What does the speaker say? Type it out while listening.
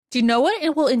Do you know what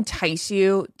it will entice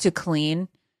you to clean?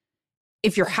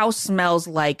 If your house smells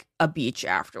like a beach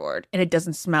afterward and it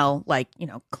doesn't smell like,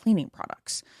 cleaning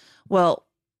products. Well,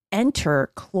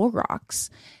 enter Clorox.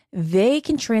 They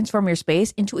can transform your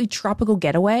space into a tropical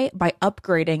getaway by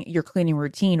upgrading your cleaning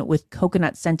routine with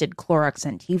coconut-scented Clorox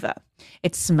Scentiva.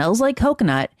 It smells like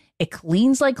coconut, it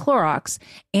cleans like Clorox,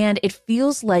 and it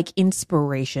feels like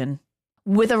inspiration.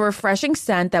 With a refreshing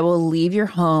scent that will leave your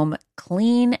home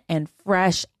clean and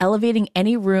fresh, elevating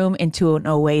any room into an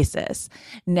oasis.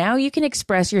 Now you can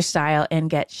express your style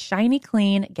and get shiny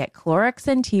clean. Get Clorox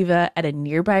Scentiva at a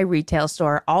nearby retail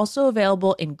store, also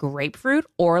available in grapefruit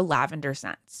or lavender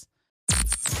scents.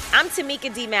 I'm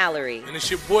Tamika D. Mallory. And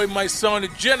it's your boy, my son, the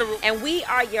General. And we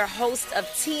are your hosts of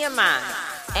TMI.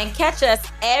 And catch us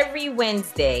every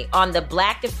Wednesday on the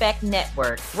Black Effect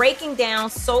Network, breaking down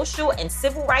social and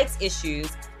civil rights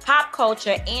issues, pop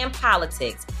culture, and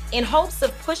politics in hopes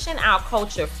of pushing our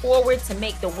culture forward to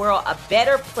make the world a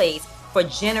better place for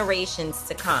generations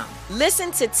to come.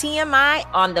 Listen to TMI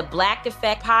on the Black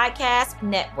Effect Podcast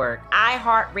Network,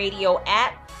 iHeartRadio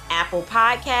app, Apple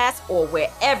Podcasts, or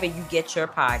wherever you get your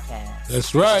podcasts.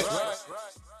 That's right.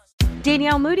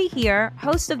 Danielle Moody here,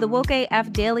 host of the Woke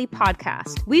AF Daily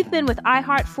podcast. We've been with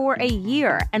iHeart for a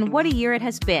year, and what a year it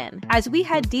has been. As we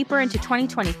head deeper into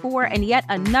 2024 and yet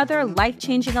another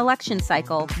life-changing election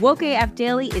cycle, Woke AF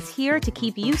Daily is here to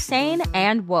keep you sane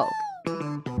and woke.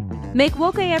 Make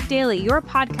Woke AF Daily your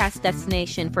podcast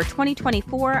destination for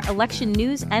 2024 election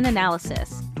news and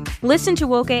analysis. Listen to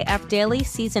Woke AF Daily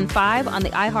Season 5 on the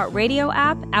iHeartRadio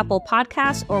app, Apple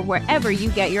Podcasts, or wherever you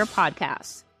get your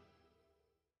podcasts.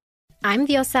 I'm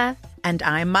Diosa. And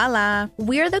I'm Mala.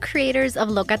 We're the creators of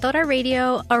Locatora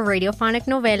Radio, a radiophonic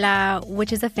novela,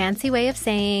 which is a fancy way of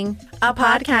saying a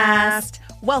podcast.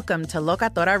 Welcome to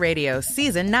Locatora Radio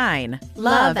Season 9.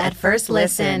 Love at First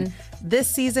Listen. This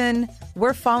season,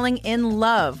 we're falling in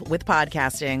love with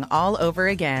podcasting all over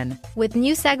again. With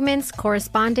new segments,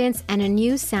 correspondence, and a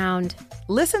new sound.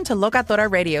 Listen to Locatora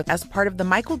Radio as part of the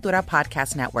My Cultura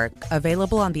Podcast Network,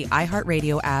 available on the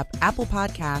iHeartRadio app, Apple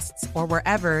Podcasts, or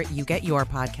wherever you get your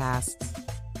podcasts.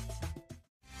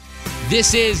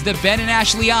 This is the Ben and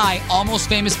Ashley I Almost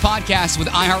Famous podcast with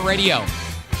iHeartRadio.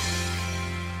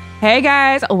 Hey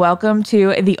guys, welcome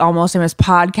to the Almost Famous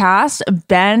podcast.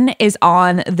 Ben is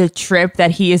on the trip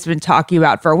that he has been talking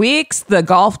about for weeks, the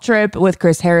golf trip with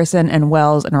Chris Harrison and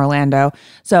Wells in Orlando.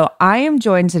 So I am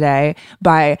joined today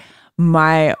by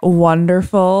my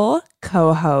wonderful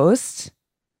co-host,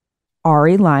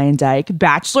 Arie Luyendyk,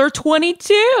 Bachelor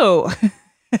 22. How's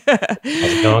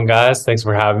it going, guys? Thanks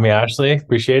for having me, Ashley.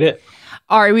 Appreciate it.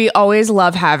 Arie, we always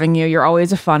love having you. You're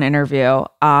always a fun interview.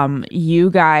 You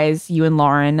guys, you and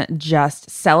Lauren just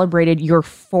celebrated your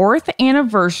 4th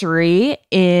anniversary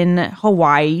in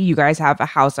Hawaii. You guys have a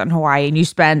house in Hawaii and you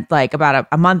spent like about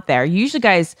a month there. Usually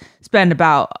guys spend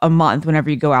about a month whenever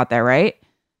you go out there, right?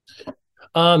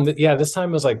 Yeah, this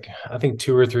time was like, I think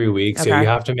 2 or 3 weeks. Okay. So you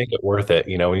have to make it worth it.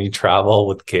 You know, when you travel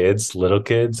with kids, little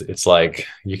kids, it's like,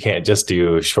 you can't just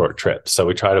do short trips. So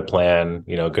we try to plan,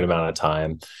 a good amount of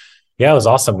time. Yeah, it was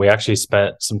awesome. We actually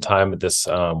spent some time at this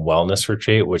wellness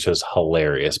retreat, which was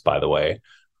hilarious, by the way.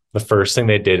 The first thing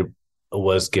they did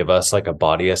was give us like a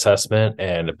body assessment,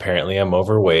 and apparently I'm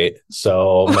overweight.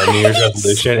 So my New Year's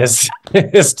resolution is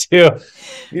to,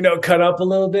 cut up a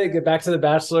little bit, get back to the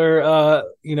bachelor,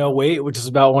 weight, which is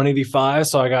about 185.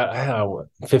 So I got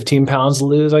 15 pounds to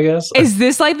lose, I guess. Is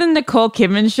this like the Nicole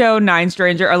Kidman show, 9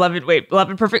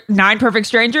 Perfect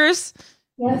Strangers?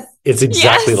 Yes. It's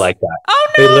exactly like that. Oh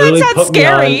no, that sounds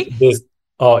scary.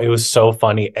 It was so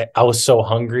funny. I was so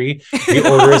hungry. We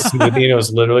ordered a smoothie and it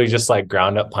was literally just like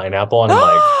ground up pineapple. And I'm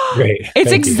like, great.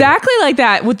 It's exactly like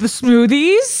that with the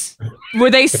smoothies.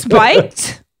 Were they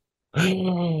spiked?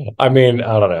 I mean,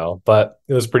 I don't know, but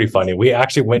it was pretty funny. We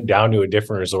actually went down to a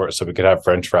different resort so we could have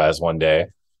French fries one day,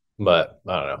 but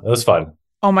I don't know. It was fun.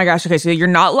 Oh my gosh. Okay. So you're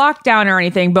not locked down or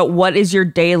anything, but what is your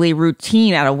daily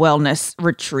routine at a wellness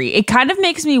retreat? It kind of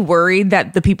makes me worried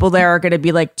that the people there are going to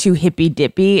be like too hippy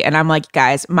dippy. And I'm like,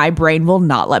 guys, my brain will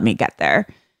not let me get there.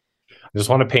 I just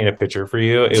want to paint a picture for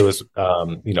you. It was,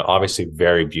 obviously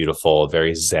very beautiful,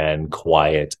 very zen,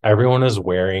 quiet. Everyone is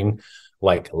wearing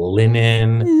like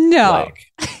linen,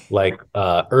 like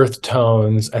earth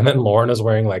tones. And then Lauren is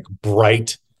wearing like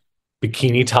bright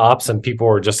bikini tops, and people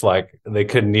were just like, they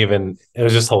couldn't even, it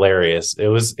was just hilarious. It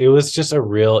was just a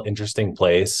real interesting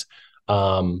place.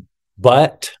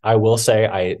 But I will say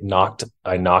I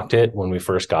knocked it when we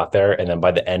first got there. And then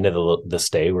by the end of the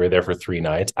stay, we were there for 3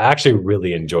 nights. I actually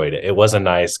really enjoyed it. It was a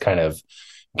nice kind of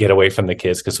get away from the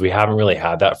kids because we haven't really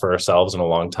had that for ourselves in a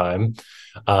long time.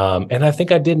 And I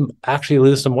think I did actually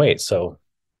lose some weight. So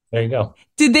there you go.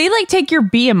 Did they like take your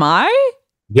BMI?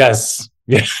 Yes.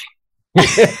 Yeah.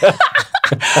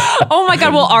 Oh my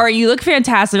God. Well, Arie, you look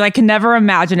fantastic. I can never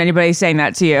imagine anybody saying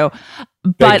that to you.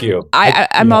 But Thank you.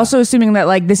 I'm also assuming that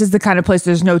like this is the kind of place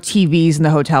there's no TVs in the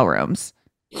hotel rooms.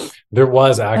 There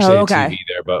was actually okay. a TV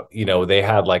there, but they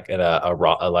had like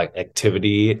a like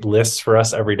activity list for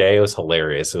us every day. It was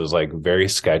hilarious. It was like very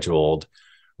scheduled.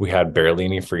 We had barely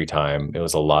any free time. It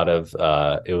was a lot of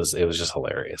it was just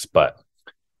hilarious, but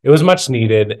it was much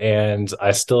needed. And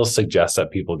I still suggest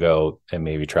that people go and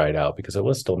maybe try it out because it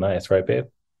was still nice, right, babe?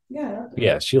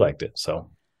 Yeah, she liked it. So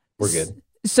we're good.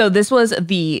 So this was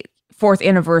the 4th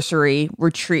anniversary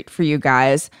retreat for you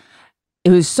guys. It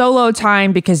was solo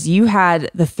time because you had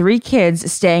the 3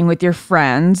 kids staying with your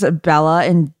friends, Bella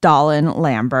and Dallin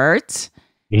Lambert.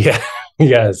 Yeah.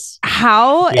 Yes.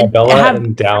 Bella and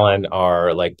Dallin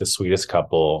are like the sweetest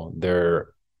couple.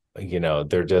 They're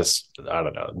just, I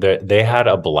don't know. They had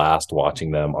a blast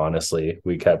watching them. Honestly,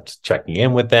 we kept checking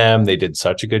in with them. They did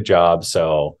such a good job.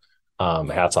 So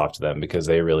hats off to them because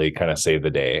they really kind of saved the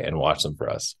day and watched them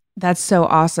for us. That's so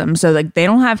awesome. So like they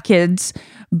don't have kids,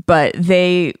 but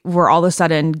they were all of a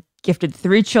sudden gifted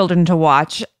 3 children to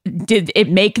watch. Did it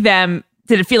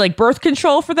feel like birth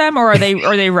control for them, or are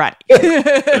they ready?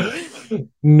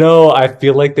 No, I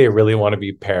feel like they really want to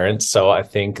be parents. So I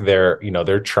think they're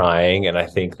trying, and I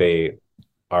think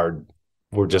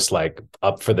we're just like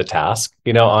up for the task,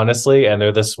 honestly. And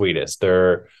they're the sweetest.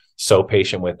 They're so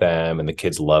patient with them, and the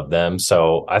kids love them.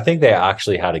 So I think they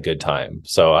actually had a good time.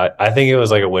 So I think it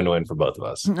was like a win-win for both of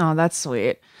us. Oh, that's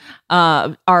sweet.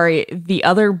 Arie, the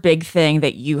other big thing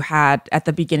that you had at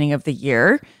the beginning of the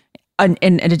year,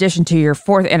 in addition to your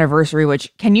 4th anniversary,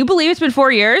 which, can you believe it's been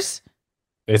 4 years?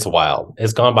 It's wild.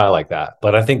 It's gone by like that.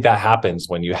 But I think that happens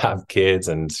when you have kids,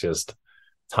 and it's just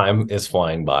time is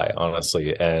flying by,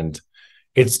 honestly. And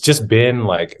it's just been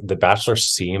like The Bachelor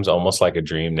seems almost like a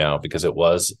dream now because it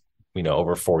was,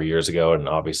 over 4 years ago. And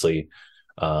obviously,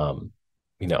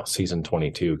 season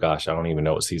 22, gosh, I don't even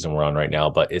know what season we're on right now,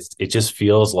 but it just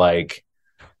feels like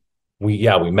we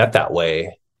met that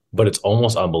way, but it's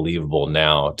almost unbelievable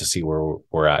now to see where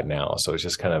we're at now. So it's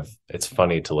just it's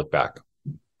funny to look back.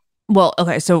 Well,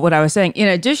 okay. So what I was saying, in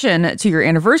addition to your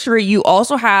anniversary, you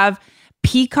also have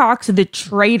Peacock's The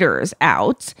Traitors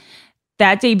out.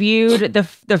 That debuted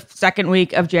the 2nd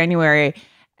week of January,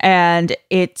 and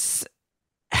it's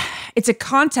a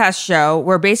contest show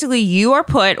where basically you are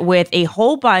put with a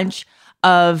whole bunch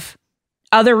of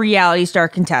other reality star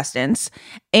contestants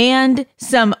and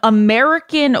some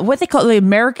American, what they call the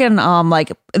American,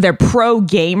 like they're pro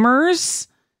gamers.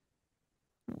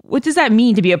 What does that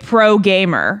mean to be a pro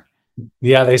gamer?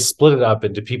 Yeah, they split it up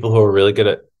into people who are really good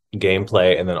at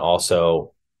gameplay, and then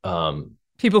also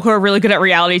people who are really good at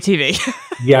reality TV.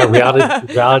 Yeah,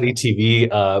 reality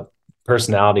TV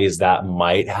personalities that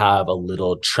might have a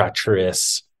little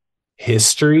treacherous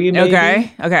history,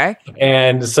 maybe. Okay.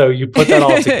 And so you put that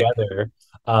all together.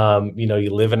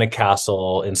 You live in a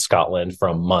castle in Scotland for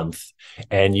a month,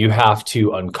 and you have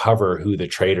to uncover who the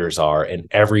traitors are. And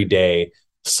every day,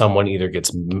 someone either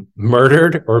gets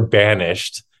murdered or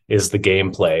banished is the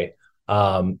gameplay.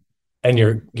 And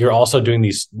you're also doing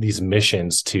these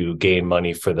missions to gain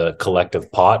money for the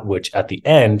collective pot, which at the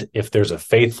end, if there's a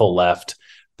faithful left,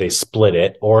 they split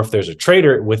it, or if there's a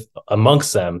traitor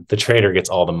amongst them, the traitor gets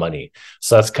all the money.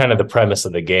 So that's kind of the premise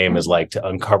of the game, is like to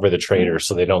uncover the traitors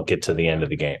so they don't get to the end of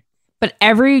the game. But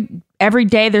every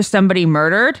day there's somebody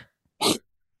murdered?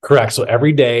 Correct. So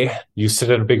every day you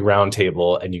sit at a big round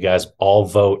table and you guys all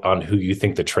vote on who you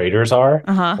think the traitors are,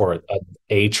 or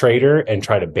a traitor, and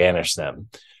try to banish them.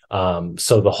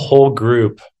 So the whole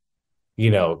group,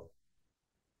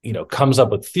 comes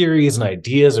up with theories and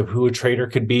ideas of who a traitor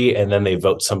could be, and then they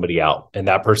vote somebody out, and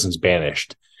that person's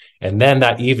banished. And then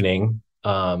that evening,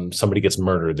 somebody gets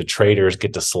murdered. The traitors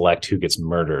get to select who gets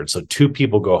murdered. So 2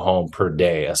 people go home per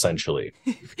day, essentially.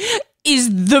 Is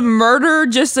the murder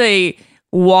just a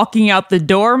walking out the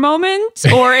door moment,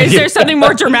 or is there something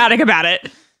more dramatic about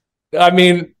it? I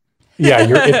mean,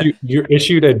 yeah, you're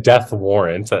issued a death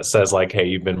warrant that says like, hey,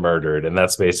 you've been murdered, and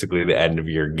that's basically the end of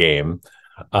your game.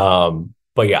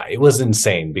 But yeah, it was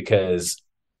insane because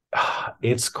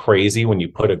it's crazy when you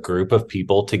put a group of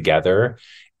people together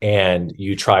and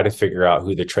you try to figure out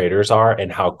who the traitors are, and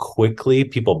how quickly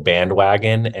people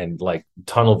bandwagon and like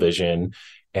tunnel vision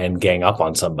and gang up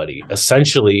on somebody.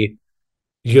 Essentially,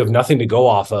 you have nothing to go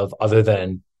off of other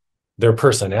than their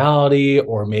personality,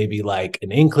 or maybe like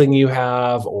an inkling you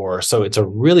have, or so it's a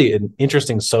really an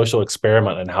interesting social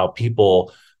experiment in how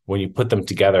people when you put them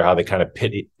together, how they kind of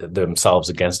pit themselves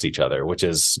against each other, which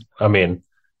is, I mean,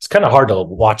 it's kind of hard to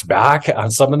watch back on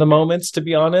some of the moments, to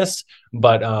be honest.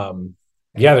 But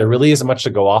yeah, there really isn't much to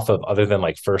go off of other than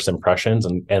like first impressions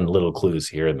and little clues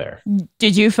here and there.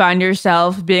 Did you find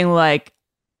yourself being like,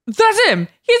 that's him,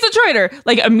 he's a traitor,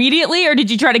 like immediately, or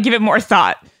did you try to give it more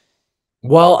thought?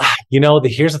 Well,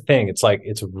 here's the thing. It's like,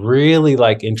 it's really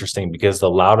like interesting because the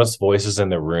loudest voices in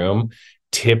the room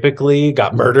typically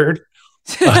got murdered.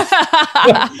 So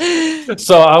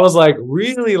I was like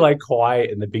really like quiet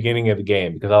in the beginning of the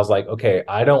game because I was like, okay,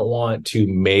 I don't want to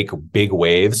make big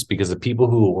waves because the people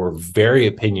who were very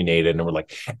opinionated and were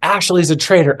like, Ashley's a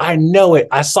traitor, I know it,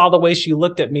 I saw the way she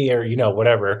looked at me, or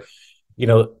whatever,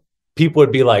 people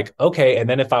would be like, okay. And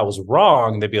then if I was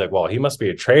wrong, they'd be like, well, he must be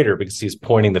a traitor because he's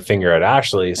pointing the finger at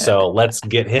Ashley, so let's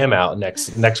get him out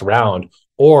next round,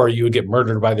 or you would get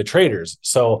murdered by the traitors.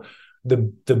 So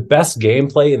the best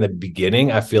gameplay in the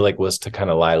beginning, I feel like, was to kind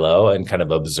of lie low and kind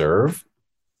of observe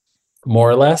more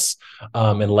or less,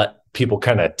 and let people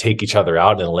kind of take each other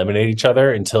out and eliminate each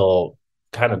other until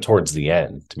kind of towards the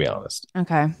end, to be honest.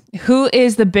 Okay. Who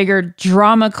is the bigger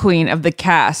drama queen of the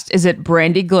cast? Is it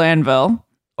Brandi Glanville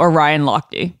or Ryan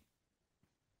Lochte?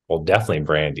 Well, definitely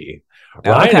Brandi.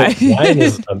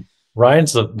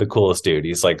 Ryan's the coolest dude.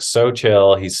 He's like so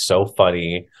chill. He's so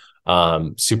funny.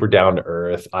 Super down to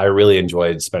earth. I really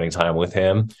enjoyed spending time with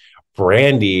him.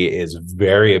 Brandi is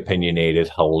very opinionated,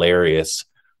 hilarious.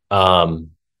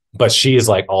 But she is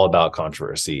like all about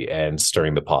controversy and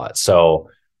stirring the pot. So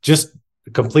just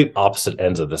complete opposite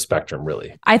ends of the spectrum,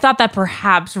 really. I thought that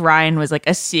perhaps Ryan was like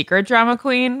a secret drama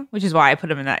queen, which is why I put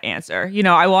him in that answer.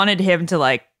 I wanted him to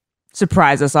like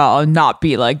surprise us all and not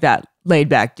be like that laid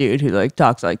back dude who like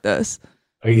talks like this.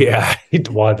 Yeah,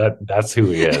 well, that's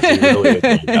who he is. He really is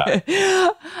like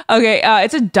that. Okay,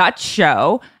 it's a Dutch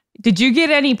show. Did you get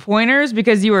any pointers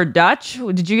because you were Dutch?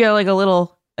 Did you get like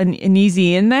an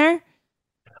easy in there?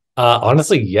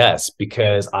 Honestly, yes,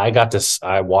 because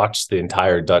I watched the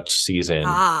entire Dutch season.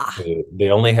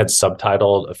 They only had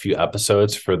subtitled a few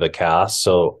episodes for the cast,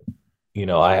 so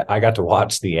I got to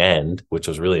watch the end, which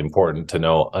was really important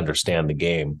to understand the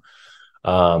game.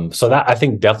 So that I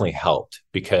think definitely helped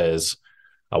because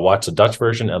I watched the Dutch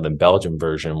version and the Belgian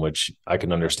version, which I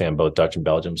can understand both Dutch and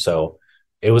Belgium. So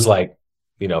it was like,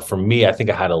 for me, I think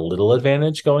I had a little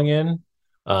advantage going in.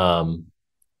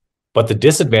 But the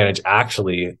disadvantage,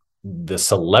 actually, the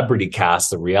celebrity cast,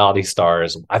 the reality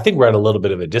stars, I think we're at a little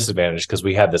bit of a disadvantage because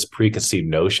we had this preconceived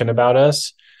notion about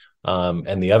us.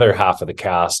 And the other half of the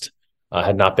cast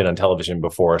had not been on television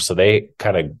before. So they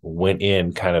kind of went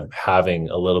in kind of having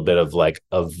a little bit of like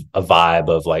a vibe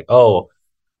of like, oh,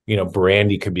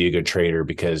 Brandi could be a good traitor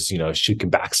because, she can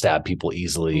backstab people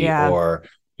easily. Yeah. Or,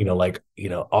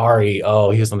 Arie, he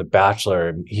was on The Bachelor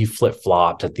and he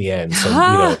flip-flopped at the end.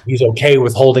 So, he's okay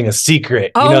with holding a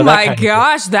secret. Oh my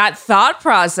gosh, that thought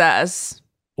process.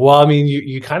 Well, I mean,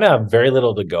 you kind of have very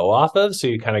little to go off of. So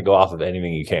you kind of go off of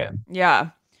anything you can. Yeah.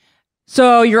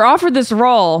 So you're offered this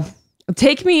role.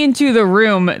 Take me into the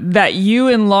room that you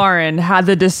and Lauren had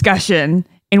the discussion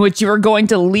in which you were going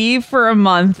to leave for a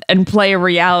month and play a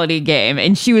reality game,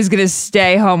 and she was going to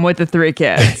stay home with the 3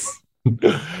 kids.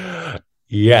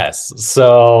 Yes.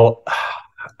 So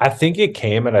I think it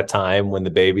came at a time when the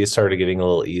babies started getting a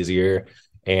little easier,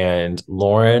 and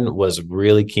Lauren was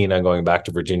really keen on going back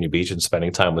to Virginia Beach and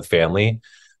spending time with family.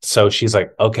 So she's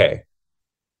like, okay,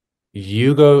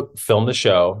 you go film the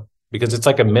show, because it's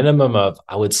like a minimum of,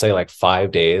 I would say like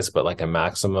 5 days, but like a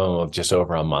maximum of just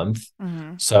over a month.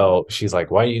 Mm-hmm. So she's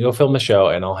like, why don't you go film the show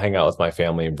and I'll hang out with my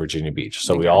family in Virginia Beach.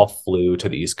 So we all flew to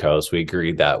the East Coast. We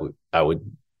agreed that I would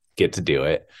get to do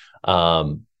it.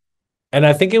 And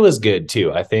I think it was good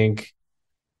too. I think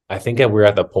that we're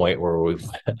at the point where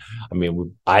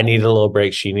I needed a little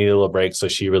break. She needed a little break. So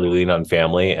she really leaned on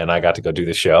family and I got to go do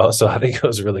the show. So I think it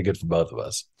was really good for both of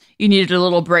us. You needed a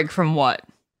little break from what?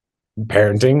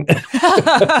 Parenting.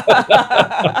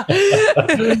 I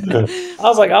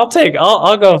was like,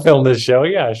 I'll go film this show.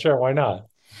 Yeah, sure. Why not?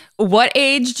 What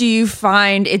age do you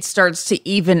find it starts to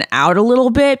even out a little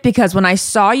bit? Because when I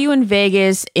saw you in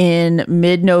Vegas in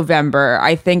mid-November,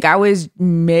 I think I was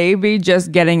maybe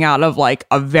just getting out of like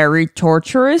a very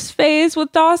torturous phase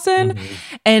with Dawson.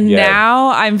 Mm-hmm. And now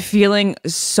I'm feeling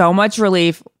so much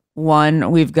relief.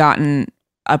 One, we've gotten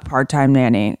a part-time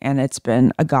nanny and it's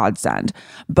been a godsend.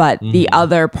 But the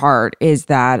other part is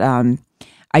that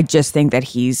I just think that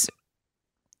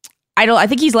I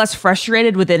think he's less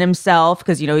frustrated within himself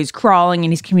because, he's crawling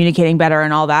and he's communicating better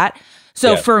and all that.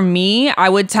 So for me, I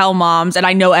would tell moms, and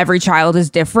I know every child is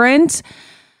different,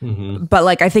 But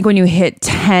like, I think when you hit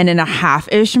 10 and a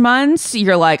half-ish months,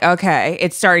 you're like, okay,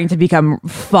 it's starting to become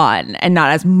fun and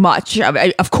not as much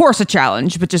of course a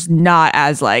challenge, but just not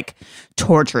as like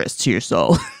torturous to your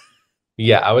soul.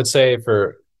 Yeah, I would say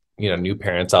for, new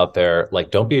parents out there, like,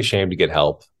 don't be ashamed to get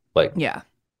help. Like,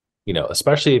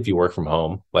 especially if you work from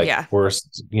home, like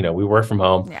we work from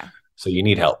home. Yeah. So you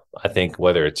need help. I think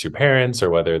whether it's your parents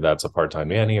or whether that's a part-time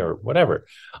nanny or whatever,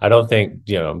 I don't think,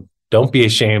 don't be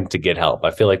ashamed to get help.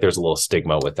 I feel like there's a little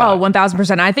stigma with that. Oh,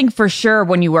 1000%. I think for sure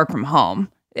when you work from home,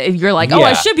 if you're like,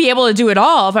 I should be able to do it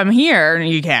all if I'm here. And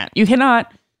you can't. You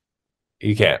cannot.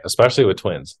 You can't, especially with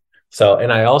twins. So,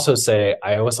 and I also say,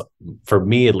 for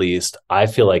me at least, I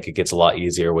feel like it gets a lot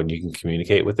easier when you can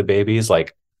communicate with the babies.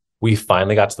 Like, we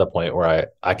finally got to the point where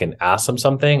I can ask them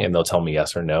something and they'll tell me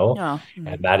yes or no. Oh.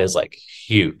 And that is like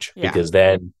huge because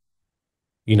then,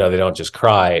 they don't just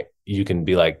cry. You can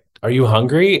be like, are you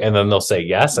hungry? And then they'll say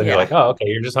yes. And you're like, oh, okay,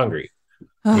 you're just hungry.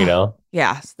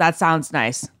 Yeah, that sounds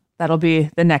nice. That'll be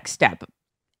the next step.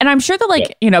 And I'm sure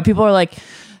that people are like,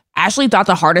 Ashley thought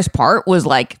the hardest part was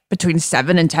like between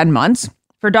 7 and 10 months.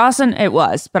 For Dawson, it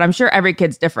was, but I'm sure every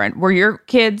kid's different. Were your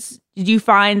kids, did you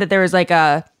find that there was like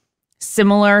a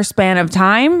similar span of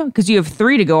time? Because you have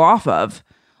 3 to go off of.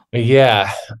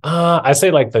 Yeah. I say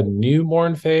like the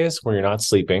newborn phase where you're not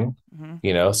sleeping,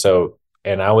 so,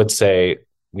 and I would say,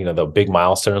 the big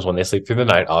milestones when they sleep through the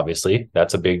night, obviously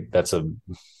that's a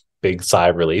big sigh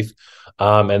of relief.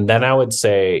 And then I would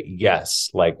say, yes,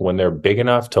 like when they're big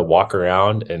enough to walk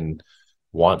around and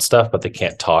want stuff, but they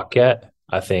can't talk yet.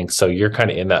 I think so. You're kind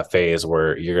of in that phase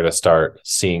where you're going to start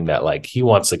seeing that like he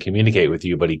wants to communicate with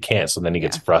you, but he can't. So then he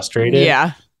gets frustrated.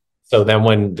 Yeah. So then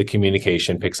when the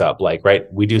communication picks up, like, right,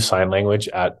 we do sign language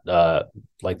at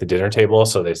like the dinner table.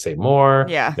 So they say more,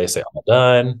 they say all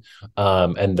done.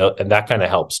 And that kind of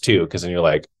helps too. Cause then you're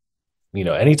like,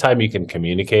 anytime you can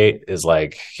communicate is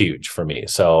like huge for me.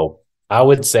 So I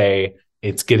would say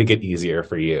it's going to get easier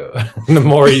for you the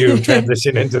more you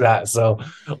transition into that. So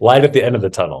light at the end of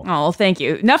the tunnel. Oh, well, thank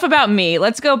you. Enough about me.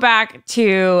 Let's go back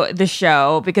to the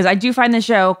show because I do find the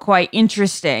show quite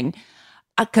interesting.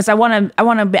 Because I want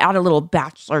to add a little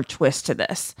Bachelor twist to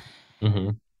this. Mm-hmm.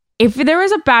 If there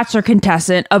was a Bachelor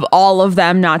contestant of all of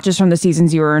them, not just from the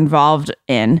seasons you were involved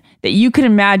in, that you could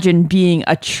imagine being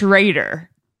a traitor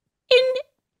in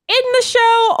the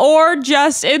show or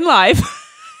just in life,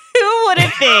 who would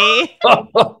it be?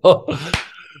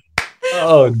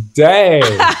 Oh, dang.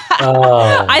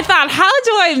 I thought, how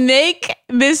do I make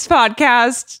this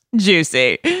podcast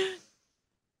juicy?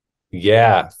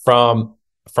 Yeah, from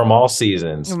all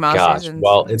seasons. Seasons.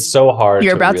 Well, it's so hard.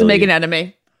 You're about to make an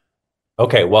enemy.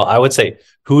 Okay, well, I would say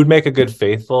who would make a good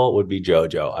faithful would be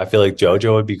JoJo. I feel like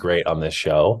JoJo would be great on this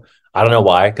show. I don't know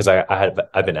why, because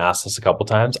I've been asked this a couple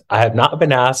times. I have not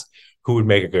been asked who would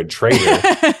make a good traitor.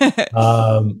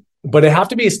 But it have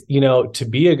to be, to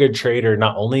be a good traitor,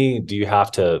 not only do you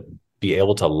have to be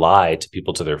able to lie to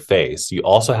people to their face, you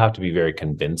also have to be very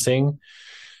convincing.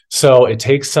 So it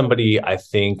takes somebody, I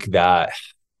think that,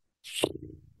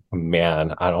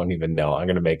 man, I don't even know. I'm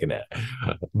going to make an it.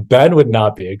 Ben would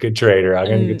not be a good traitor. I'm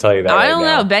going to tell you that. I don't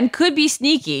know. Ben could be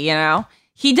sneaky,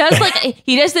 He does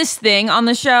he does this thing on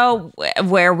the show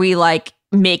where we like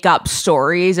make up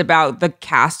stories about the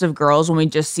cast of girls when we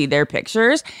just see their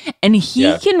pictures, and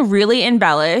he can really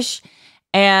embellish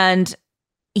and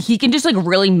he can just like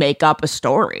really make up a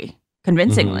story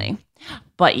convincingly. Mm-hmm.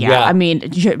 But I mean,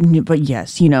 but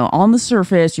yes, on the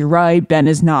surface, you're right. Ben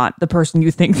is not the person you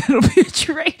think that'll be a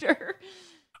traitor.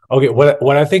 Okay,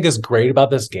 what I think is great about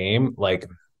this game, like,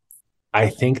 I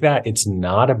think that it's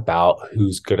not about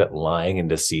who's good at lying and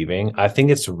deceiving. I think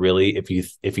it's really, if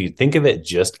you think of it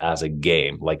just as a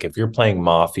game, like if you're playing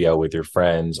Mafia with your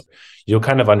friends, you'll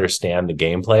kind of understand the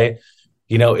gameplay.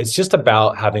 It's just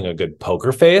about having a good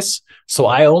poker face. So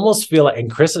I almost feel like, and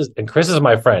Chris is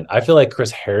my friend. I feel like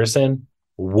Chris Harrison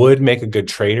would make a good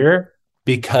traitor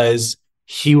because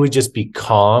he would just be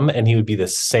calm and he would be the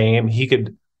same. He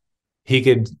could,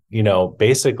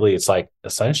 basically it's like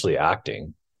essentially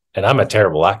acting. And I'm a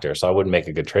terrible actor, so I wouldn't make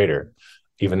a good traitor,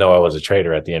 even though I was a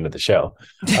traitor at the end of the show.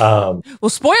 Well,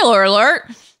 spoiler alert.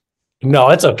 No,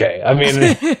 it's okay. I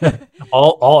mean,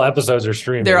 all episodes are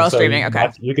streaming. They're all streaming.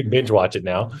 Okay. You can binge watch it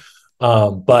now.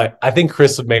 But I think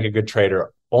Chris would make a good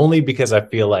traitor only because I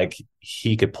feel like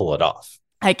he could pull it off.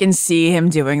 I can see him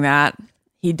doing that.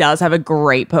 He does have a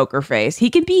great poker face. He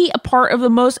could be a part of the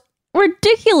most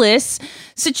ridiculous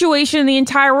situation in the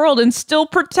entire world and still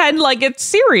pretend like it's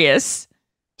serious.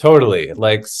 Totally.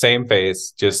 Like same face,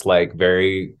 just like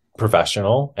very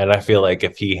professional. And I feel like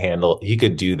if he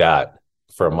could do that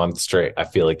for a month straight, I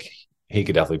feel like he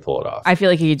could definitely pull it off. I feel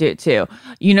like he could do it too.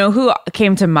 You know who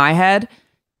came to my head?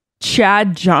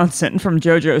 Chad Johnson from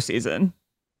JoJo season.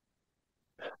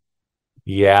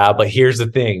 Yeah, but here's the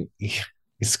thing.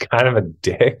 He's kind of a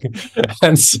dick.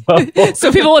 And so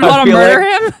people would want to murder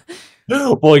him?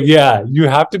 Well, yeah, you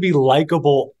have to be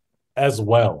likable as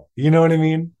well. You know what I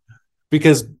mean?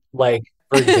 Because, like,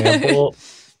 for example,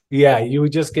 yeah, you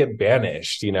would just get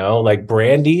banished, you know? Like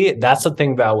Brandy, that's the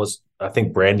thing that was, I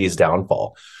think, Brandy's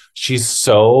downfall. She's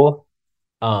so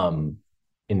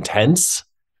intense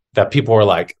that people were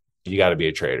like, you got to be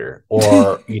a traitor.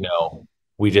 Or, you know,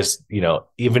 we just, you know,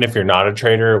 even if you're not a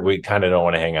traitor, we kind of don't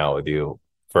want to hang out with you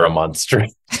for a month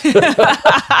straight. So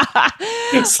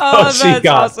she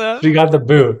got the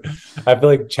boot. I feel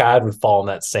like Chad would fall in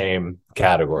that same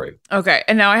category. Okay,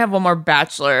 and now I have one more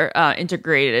Bachelor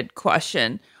integrated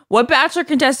question. What Bachelor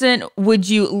contestant would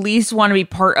you least want to be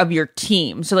part of your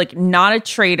team? So, like, not a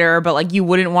traitor, but like you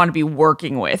wouldn't want to be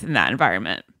working with in that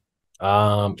environment.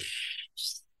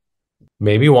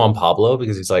 Maybe Juan Pablo,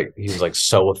 because he was like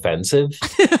so offensive,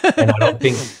 and I don't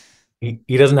think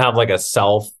he doesn't have like a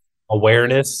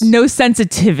self-awareness. No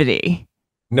sensitivity.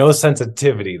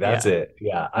 That's it.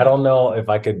 Yeah. I don't know if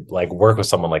I could like work with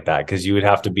someone like that, because you would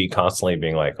have to be constantly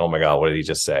being like, oh my God, what did he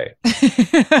just say?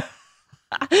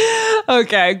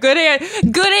 Okay. Good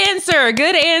answer.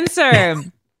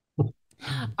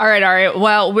 All right.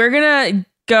 Well, we're going to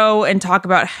go and talk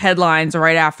about headlines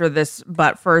right after this.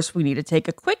 But first, we need to take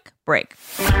a quick break.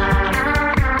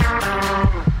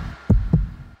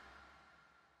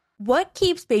 What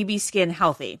keeps baby skin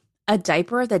healthy? A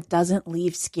diaper that doesn't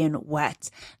leave skin wet.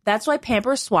 That's why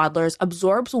Pampers Swaddlers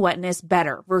absorbs wetness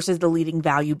better versus the leading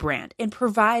value brand and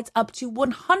provides up to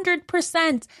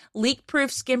 100%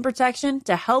 leak-proof skin protection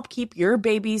to help keep your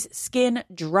baby's skin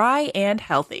dry and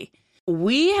healthy.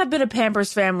 We have been a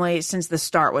Pampers family since the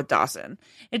start with Dawson.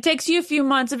 It takes you a few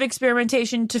months of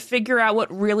experimentation to figure out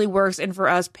what really works, and for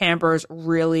us, Pampers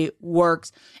really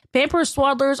works. Pampers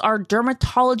Swaddlers are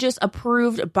dermatologist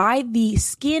approved by the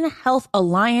Skin Health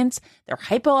Alliance. They're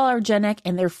hypoallergenic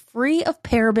and they're free of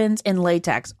parabens and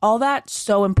latex. All that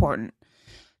so important.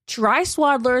 Try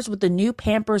Swaddlers with the new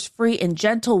Pampers Free and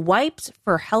Gentle wipes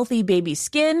for healthy baby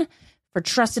skin. For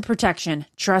trusted protection,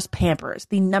 trust Pampers,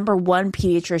 the #1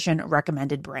 pediatrician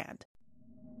recommended brand.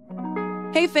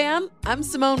 Hey fam, I'm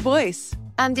Simone Boyce.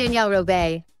 I'm Danielle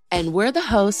Robay. And we're the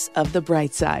hosts of The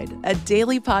Bright Side, a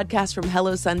daily podcast from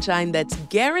Hello Sunshine that's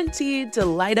guaranteed to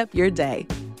light up your day.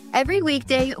 Every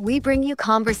weekday, we bring you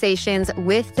conversations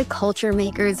with the culture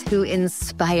makers who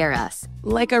inspire us.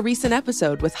 Like our recent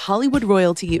episode with Hollywood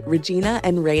royalty Regina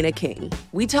and Raina King.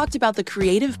 We talked about the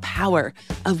creative power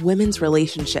of women's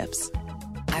relationships.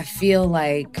 I feel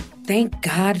like, thank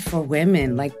God for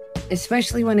women, like,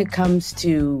 especially when it comes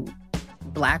to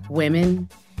Black women,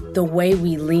 the way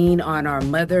we lean on our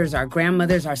mothers, our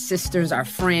grandmothers, our sisters, our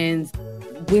friends.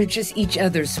 We're just each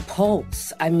other's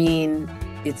pulse. I mean,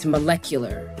 it's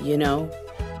molecular, you know?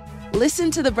 Listen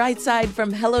to The Bright Side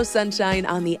from Hello Sunshine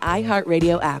on the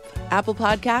iHeartRadio app, Apple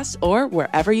Podcasts, or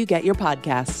wherever you get your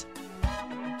podcasts.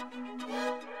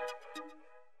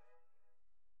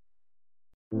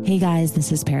 Hey guys,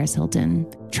 this is Paris Hilton.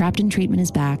 Trapped in Treatment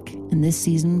is back, and this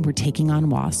season we're taking on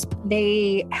WASP.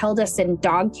 They held us in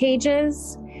dog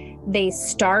cages. They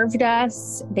starved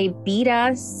us. They beat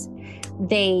us.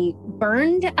 They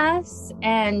burned us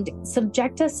and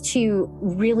subject us to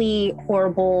really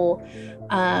horrible,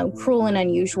 cruel and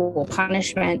unusual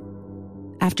punishment.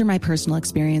 After my personal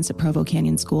experience at Provo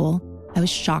Canyon School, I was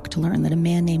shocked to learn that a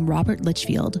man named Robert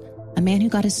Litchfield, a man who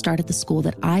got his start at the school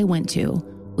that I went to,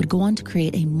 would go on to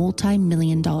create a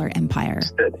multi-million-dollar empire.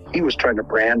 He was trying to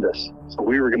brand us, so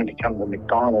we were going to become the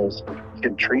McDonald's of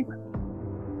kid treatment.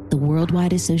 The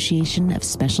Worldwide Association of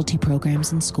Specialty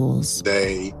Programs in Schools.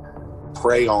 They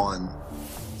prey on,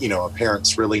 a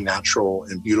parent's really natural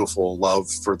and beautiful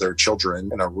love for their children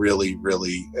in a really,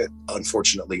 really,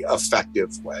 unfortunately,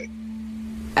 effective way.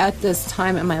 At this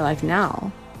time in my life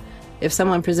now, if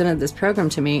someone presented this program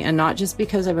to me, and not just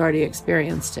because I've already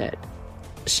experienced it,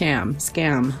 sham,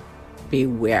 scam,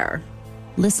 beware.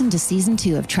 Listen to Season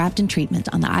 2 of Trapped in Treatment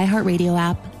on the iHeartRadio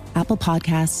app, Apple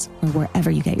Podcasts, or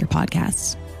wherever you get your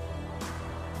podcasts.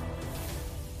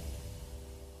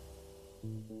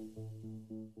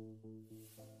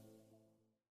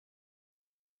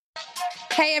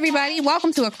 Hey everybody,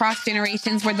 welcome to Across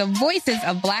Generations, where the voices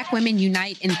of Black women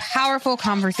unite in powerful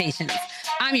conversations.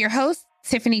 I'm your host,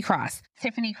 Tiffany Cross.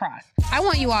 I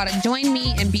want you all to join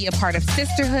me and be a part of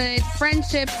sisterhood,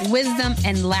 friendship, wisdom,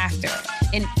 and laughter.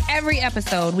 In every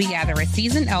episode, we gather a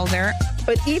seasoned elder,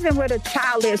 But even with a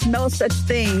child, there's no such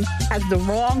thing as the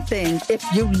wrong thing if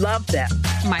you love them.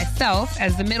 Myself,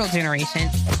 as the middle generation,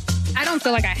 I don't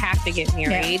feel like I have to get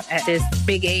married at this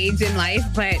big age in life,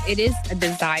 but it is a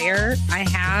desire I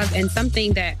have and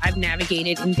something that I've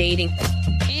navigated in dating.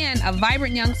 And a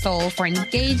vibrant young soul for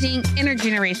engaging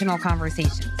intergenerational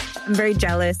conversations. I'm very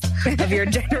jealous of your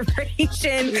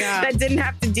generation that didn't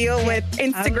have to deal with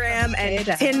Instagram and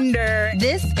Tinder.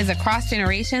 This is Across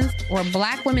Generations, where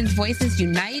Black women's voices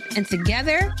unite, and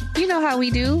together, you know how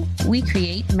we do, we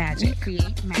create magic.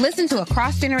 Listen to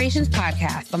Across Generations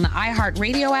podcast on the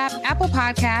iHeartRadio app, Apple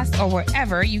Podcasts, or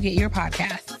wherever you get your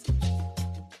podcasts.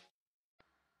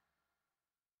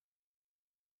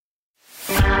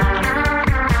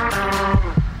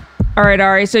 All right,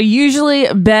 Arie. So usually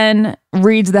Ben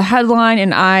reads the headline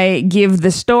and I give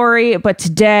the story, but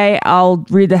today I'll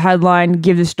read the headline,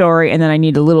 give the story, and then I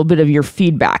need a little bit of your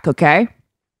feedback, okay?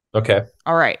 Okay.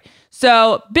 All right.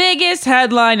 So biggest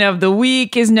headline of the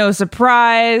week is no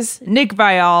surprise. Nick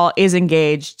Viall is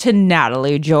engaged to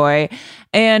Natalie Joy,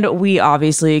 and we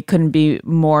obviously couldn't be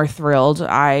more thrilled.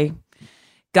 I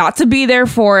got to be there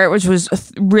for it, which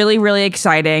was really, really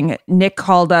exciting. Nick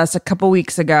called us a couple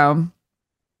weeks ago.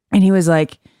 And he was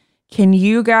like, can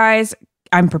you guys,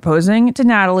 I'm proposing to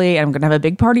Natalie, and I'm going to have a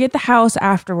big party at the house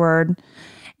afterward.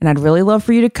 And I'd really love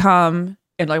for you to come.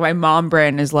 And like my mom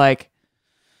brain is like,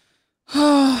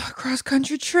 oh, cross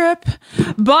country trip.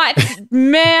 But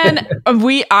man,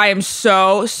 I am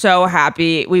so, so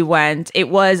happy we went. It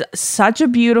was such a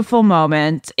beautiful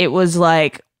moment. It was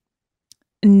like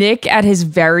Nick at his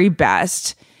very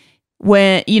best.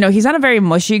 When, he's not a very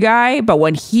mushy guy, but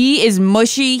when he is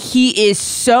mushy, he is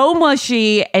so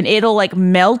mushy and it'll like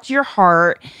melt your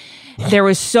heart. There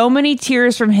was so many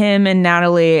tears from him and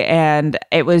Natalie, and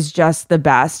it was just the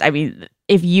best. I mean,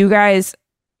 if you guys,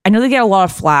 I know they get a lot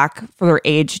of flack for their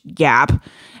age gap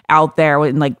out there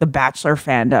in like the Bachelor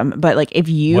fandom, but like if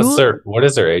you... What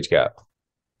is their age gap?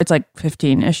 It's like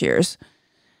 15-ish years.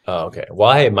 Oh, okay.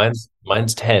 Well, hey, mine's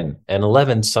 10 and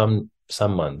 11 some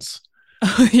months.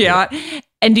 Yeah.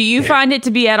 And do you find it to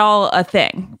be at all a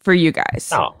thing for you guys?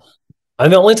 No.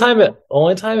 And the only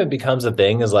time it becomes a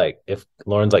thing is like if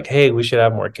Lauren's like, hey, we should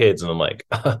have more kids. And I'm like,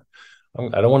 I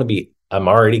don't want to be, I'm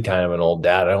already kind of an old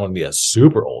dad. I don't want to be a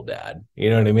super old dad.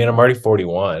 You know what I mean? I'm already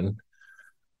 41.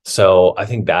 So I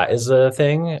think that is a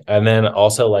thing. And then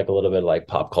also like a little bit like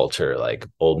pop culture, like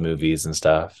old movies and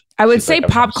stuff. I would say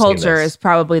pop culture is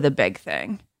probably the big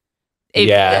thing.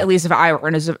 At least if I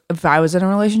was in a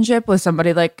relationship with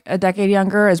somebody like a decade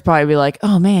younger, it's probably be like,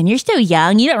 oh man, you're still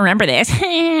young, you don't remember this.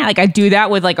 Like I do that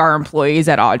with like our employees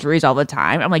at Audrey's all the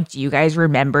time. I'm like, do you guys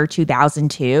remember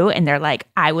 2002? And they're like,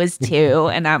 I was 2.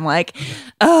 And I'm like,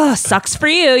 oh, sucks for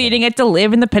you. You didn't get to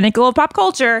live in the pinnacle of pop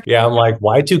culture. Yeah, I'm like,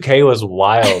 Y2K was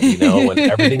wild, when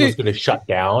everything was going to shut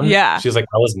down. Yeah. She's like,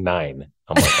 I was 9.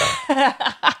 I'm like,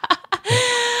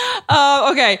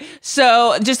 oh. Okay,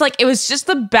 so it was just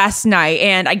the best night,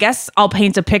 and I guess I'll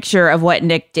paint a picture of what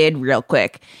Nick did real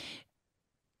quick.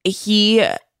 He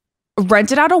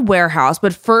rented out a warehouse,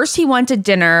 but first he went to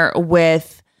dinner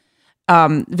with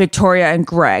Victoria and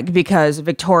Greg because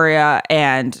Victoria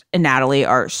and Natalie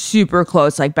are super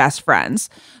close, like best friends.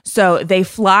 So they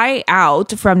fly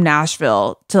out from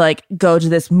Nashville to like go to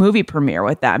this movie premiere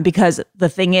with them because the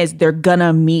thing is they're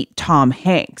gonna meet Tom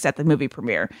Hanks at the movie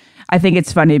premiere. I think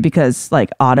it's funny because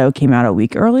like Otto came out a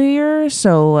week earlier.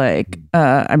 So like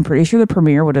I'm pretty sure the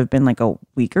premiere would have been like a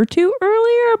week or 2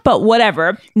 earlier, but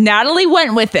whatever. Natalie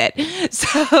went with it.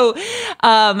 So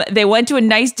they went to a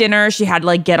nice dinner. She had to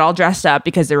like get all dressed up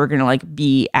because they were going to like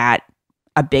be at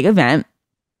a big event.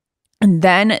 And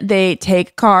then they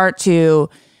take a car to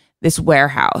this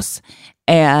warehouse.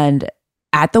 And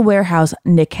at the warehouse,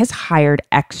 Nick has hired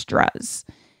extras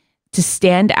to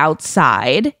stand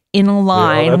outside in a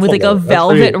line with like a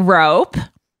velvet rope.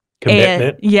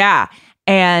 Commitment.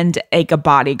 And like a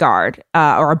bodyguard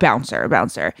or a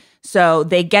bouncer. So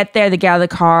they get there, they get out of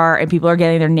the car, and people are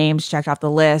getting their names checked off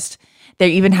the list. They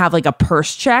even have like a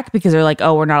purse check because they're like,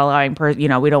 oh, we're not allowing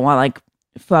we don't want like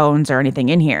phones or anything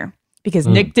in here. Because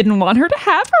Nick didn't want her to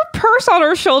have her purse on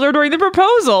her shoulder during the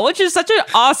proposal, which is such an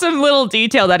awesome little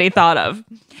detail that he thought of.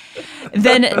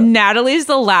 Then Natalie's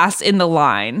the last in the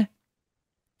line.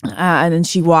 And then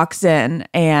she walks in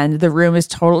and the room is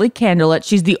totally candlelit.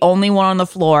 She's the only one on the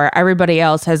floor. Everybody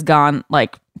else has gone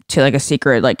like to like a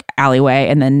secret like alleyway.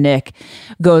 And then Nick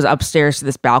goes upstairs to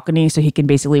this balcony so he can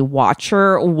basically watch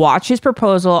his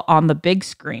proposal on the big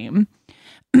screen.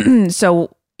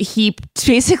 So he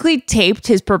basically taped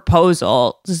his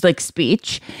proposal, his like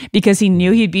speech, because he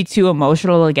knew he'd be too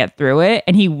emotional to get through it.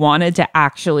 And he wanted to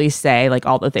actually say like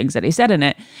all the things that he said in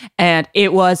it. And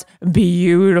it was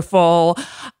beautiful.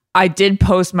 I did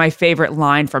post my favorite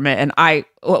line from it. And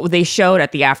they showed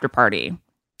at the after party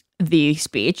the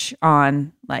speech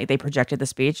on, like, they projected the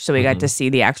speech. So we got to see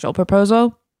the actual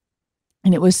proposal.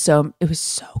 And it was so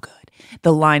good.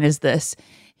 The line is this.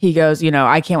 He goes,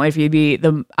 I can't wait for you to be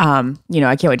I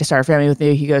can't wait to start a family with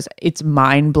you. He goes, it's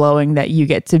mind blowing that you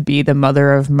get to be the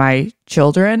mother of my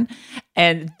children.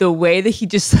 And the way that he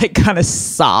just like kind of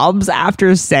sobs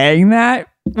after saying that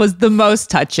was the most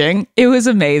touching. It was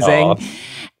amazing.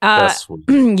 That's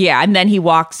sweet. Yeah. And then he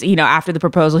walks, after the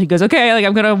proposal, he goes, okay, like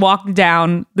I'm going to walk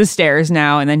down the stairs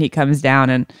now. And then he comes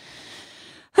down and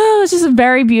it's just a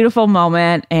very beautiful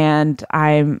moment, and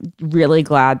I'm really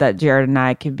glad that Jared and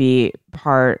I could be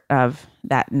part of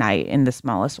that night in the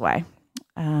smallest way.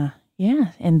 And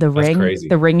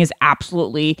the ring is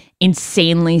absolutely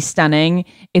insanely stunning.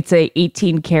 It's a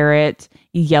 18 karat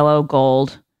yellow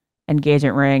gold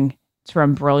engagement ring. It's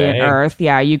from Brilliant Earth.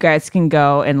 Yeah, you guys can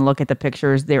go and look at the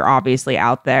pictures. They're obviously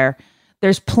out there.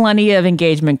 There's plenty of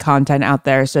engagement content out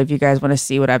there, so if you guys want to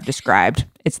see what I've described,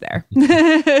 it's there.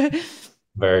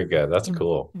 Very good. That's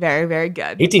cool. Very, very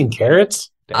good. 18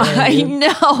 carats? Damn, I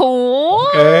know.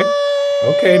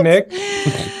 Okay, Nick.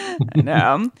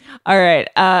 No. All right.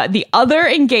 The other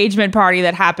engagement party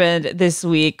that happened this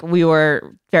week, we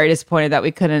were very disappointed that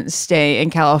we couldn't stay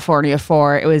in California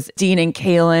for. It was Dean and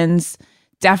Kaylin's.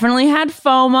 Definitely had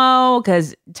FOMO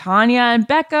because Tanya and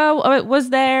Becca was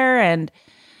there, and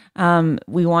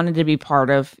we wanted to be part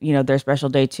of, their special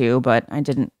day too, but we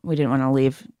didn't want to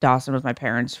leave Dawson with my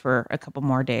parents for a couple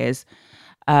more days.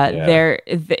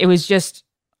 It was just,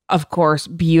 of course,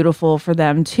 beautiful for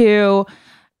them too.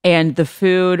 And the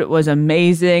food was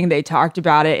amazing. They talked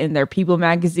about it in their People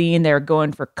magazine. They were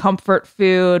going for comfort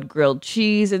food, grilled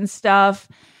cheese and stuff.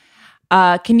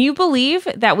 Can you believe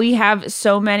that we have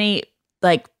so many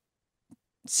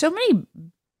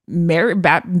married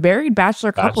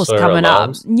bachelor couples coming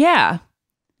alums up?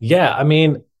 Yeah. I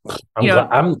mean,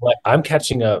 I'm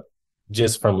catching up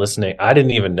just from listening. I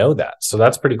didn't even know that, so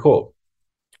that's pretty cool.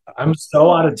 I'm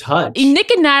so out of touch.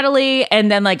 Nick and Natalie, and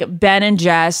then like Ben and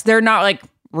Jess, they're not like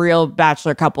real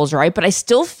bachelor couples, right? But I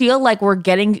still feel like we're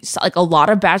getting like a lot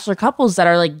of bachelor couples that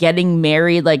are like getting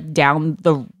married like down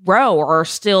the row or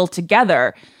still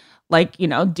together, like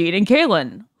Dean and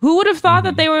Kaylin. Who would have thought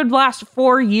that they would last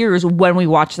 4 years when we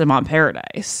watch them on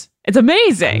Paradise? It's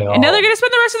amazing. And now they're going to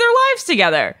spend the rest of their lives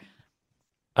together.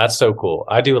 That's so cool.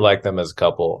 I do like them as a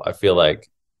couple. I feel like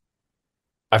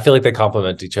they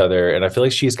complement each other, and I feel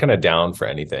like she's kind of down for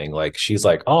anything. Like she's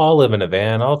like, "Oh, I'll live in a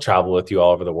van. I'll travel with you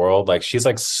all over the world." Like she's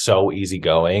like so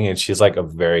easygoing, and she's like a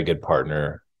very good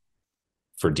partner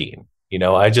for Dean.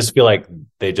 I just feel like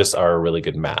they just are a really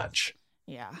good match.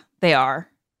 Yeah, they are.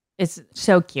 It's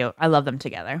so cute. I love them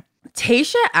together.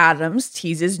 Tayshia Adams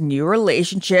teases new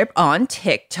relationship on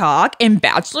TikTok, and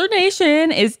Bachelor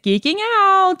Nation is geeking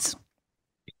out.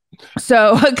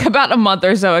 So about a month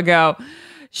or so ago,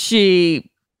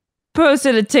 she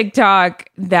posted a TikTok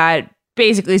that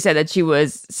basically said that she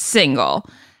was single.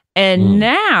 And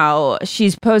now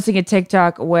she's posting a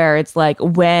TikTok where it's like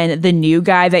when the new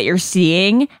guy that you're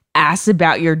seeing asks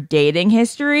about your dating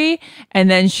history, and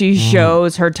then she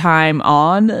shows her time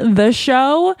on the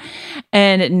show.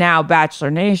 And now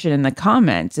Bachelor Nation in the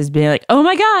comments is being like, oh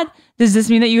my God, does this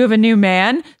mean that you have a new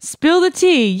man? Spill the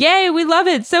tea. Yay, we love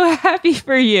it. So happy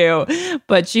for you.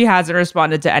 But she hasn't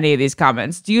responded to any of these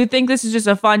comments. Do you think this is just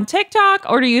a fun TikTok,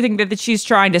 or do you think that she's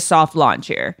trying to soft launch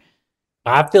here?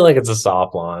 I feel like it's a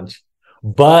soft launch,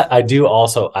 but I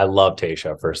love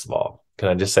Tayshia, first of all. Can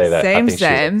I just say that? I think she's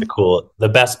like the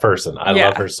best person. I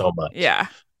love her so much. Yeah.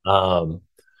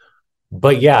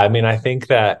 But yeah, I mean, I think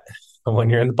that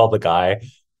when you're in the public eye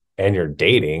and you're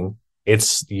dating,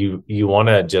 it's you want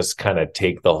to just kind of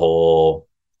take the whole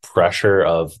pressure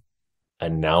of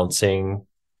announcing,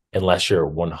 unless you're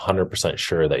 100%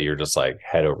 sure that you're just like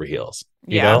head over heels,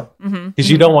 you know? Because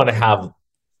you don't want to have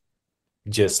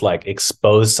just like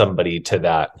expose somebody to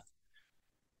that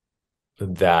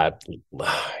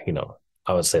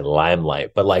I would say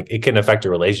limelight, but like it can affect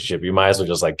your relationship. You might as well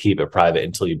just like keep it private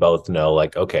until you both know,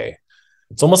 like, okay,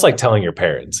 it's almost like telling your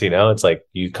parents, it's like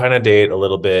you kind of date a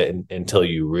little bit until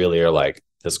you really are like,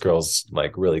 this girl's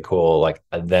like really cool. Like,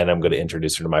 and then I'm going to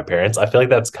introduce her to my parents. I feel like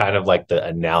that's kind of like the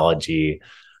analogy.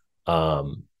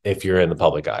 If you're in the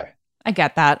public eye, I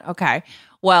get that. Okay.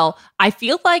 Well, I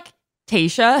feel like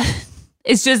Tayshia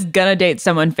is just gonna date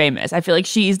someone famous. I feel like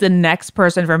she's the next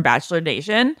person from Bachelor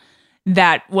Nation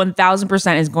that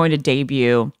 1000% is going to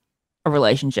debut a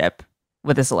relationship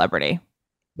with a celebrity.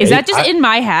 Is that just in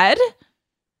my head?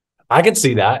 I can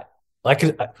see that. Like,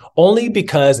 only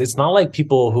because it's not like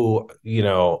people who, you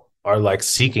know, are like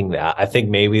seeking that. I think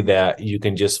maybe that you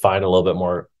can just find a little bit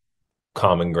more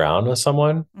common ground with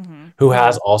someone who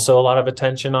has also a lot of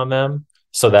attention on them,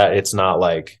 so that it's not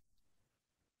like,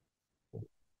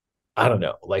 I don't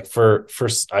know, like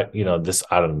you know, this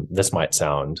might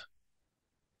sound,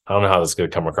 I don't know how this is going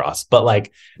to come across, but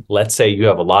like, let's say you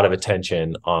have a lot of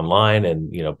attention online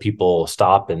and, you know, people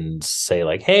stop and say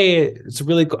like, hey,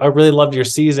 I really loved your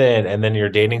season. And then you're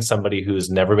dating somebody who's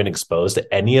never been exposed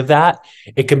to any of that.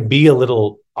 It can be a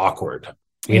little awkward,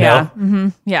 you know? Mm-hmm.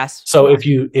 Yes. So if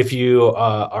you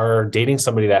are dating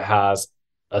somebody that has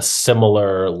a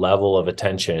similar level of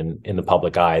attention in the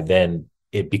public eye, then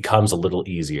it becomes a little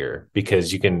easier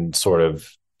because you can sort of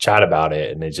chat about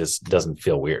it and it just doesn't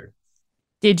feel weird.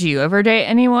 Did you ever date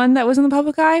anyone that was in the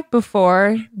public eye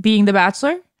before being The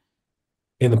Bachelor?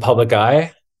 In the public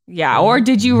eye? Yeah. Or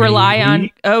did you rely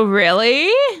on, oh,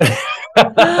 really?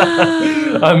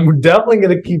 I'm definitely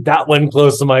going to keep that one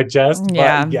close to my chest.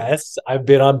 Yeah. But yes, I've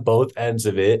been on both ends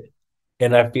of it.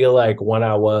 And I feel like when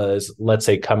I was, let's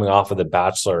say, coming off of The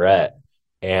Bachelorette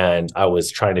and I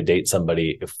was trying to date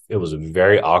somebody, it was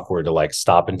very awkward to like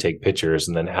stop and take pictures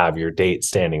and then have your date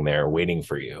standing there waiting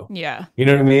for you. Yeah. You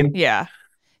know what I mean? Yeah.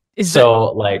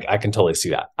 Like, I can totally see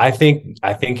that. I think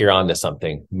you're onto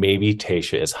something. Maybe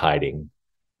Tayshia is hiding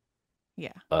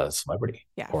a celebrity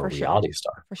or a reality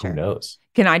star. For sure. Who knows?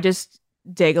 Can I just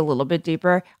dig a little bit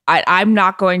deeper? I'm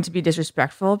not going to be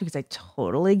disrespectful because I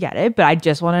totally get it, but I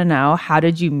just want to know, how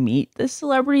did you meet this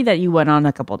celebrity that you went on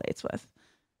a couple dates with?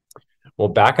 Well,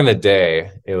 back in the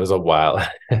day, it was a while.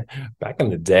 Back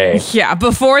in the day. Yeah,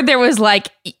 before there was like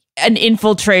an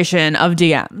infiltration of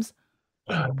DMs.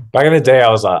 Back in the day, I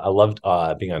loved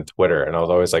being on Twitter, and I was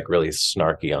always like really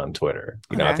snarky on Twitter.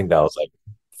 You know, I think that was like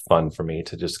fun for me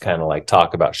to just kind of like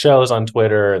talk about shows on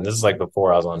Twitter. And this is like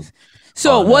before I was on.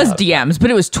 So it was DMs,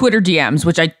 but it was Twitter DMs,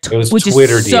 which which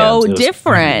Twitter is DMs. so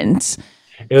different.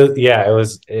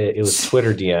 It was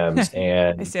Twitter DMs,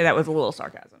 and I say that with a little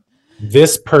sarcasm.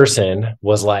 This person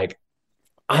was like,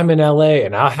 I'm in LA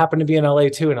and I happen to be in LA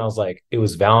too. And I was like, it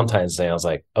was Valentine's Day. I was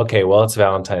like, okay, well, it's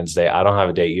Valentine's Day. I don't have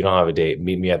a date. You don't have a date.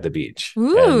 Meet me at the beach.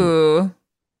 Ooh. And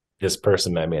this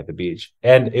person met me at the beach.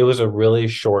 And it was a really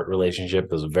short relationship.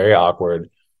 It was very awkward.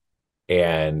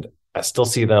 And I still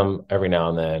see them every now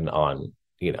and then on,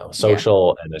 you know,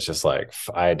 social. And it's just like,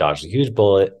 I dodged a huge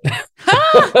bullet.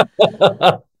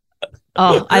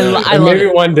 Oh, I love maybe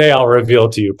it. One day I'll reveal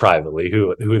to you privately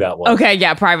who that was. Okay,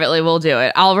 yeah, privately we'll do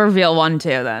it. I'll reveal one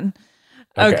too then.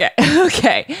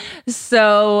 Okay.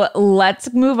 So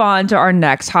let's move on to our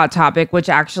next hot topic, which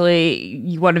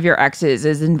actually one of your exes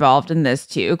is involved in this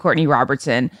too, Courtney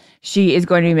Robertson. She is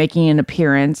going to be making an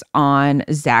appearance on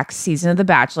Zach's season of The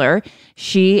Bachelor.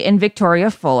 She and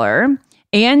Victoria Fuller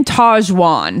and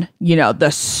Tajwan, you know,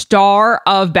 the star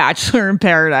of Bachelor in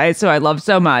Paradise, who I love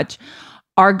so much,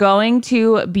 are going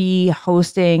to be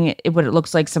hosting what it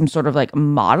looks like some sort of like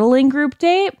modeling group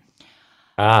date.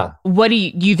 What do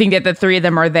you think that the three of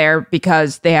them are there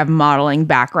because they have modeling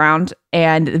background?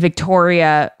 And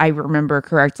Victoria, I remember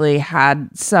correctly, had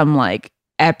some like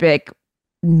epic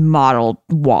model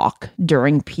walk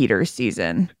during Peter's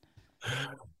season.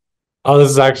 Oh, this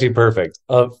is actually perfect.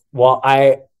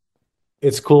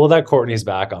 It's cool that Courtney's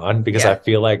back on because I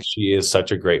feel like she is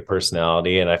such a great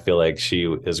personality and I feel like she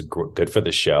is good for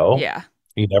the show. Yeah.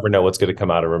 You never know what's going to come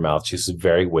out of her mouth. She's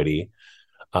very witty.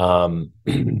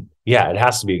 Yeah, it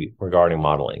has to be regarding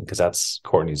modeling because that's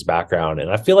Courtney's background.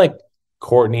 And I feel like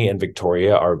Courtney and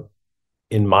Victoria are,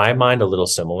 in my mind, a little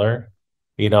similar,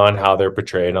 you know, on how they're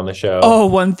portrayed on the show. Oh,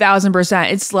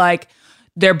 1000%. It's like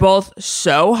they're both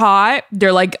so hot.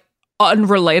 They're like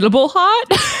unrelatable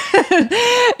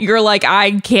hot. You're like,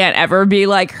 I can't ever be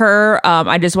like her.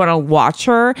 I just want to watch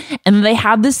her. And they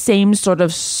have the same sort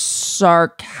of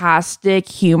sarcastic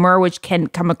humor, which can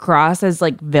come across as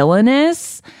like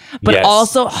villainous, but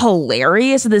also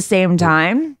hilarious at the same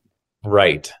time.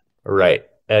 Right.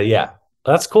 Yeah,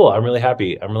 that's cool. I'm really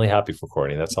happy for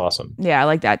Courtney. That's awesome. Yeah, I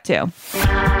like that too.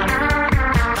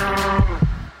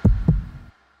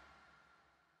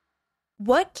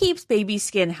 What keeps baby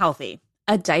skin healthy?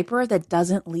 A diaper that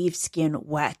doesn't leave skin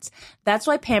wet. That's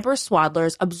why Pampers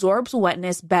Swaddlers absorbs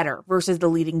wetness better versus the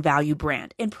leading value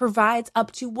brand and provides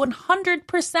up to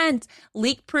 100%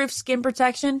 leak-proof skin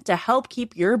protection to help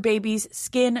keep your baby's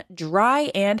skin dry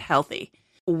and healthy.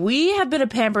 We have been a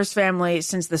Pampers family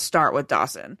since the start with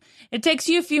Dawson. It takes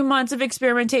you a few months of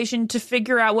experimentation to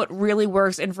figure out what really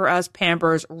works, and for us,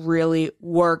 Pampers really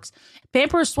works.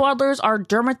 Pampers Swaddlers are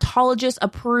dermatologist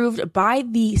approved by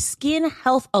the Skin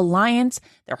Health Alliance.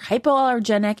 They're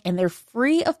hypoallergenic and they're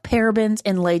free of parabens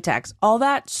and latex. All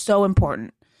that so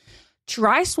important.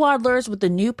 Try Swaddlers with the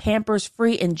new Pampers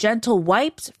Free and Gentle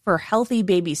wipes for healthy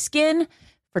baby skin.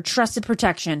 For trusted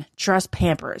protection, trust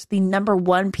Pampers, the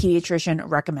 #1 pediatrician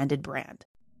recommended brand.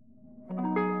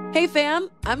 Hey fam,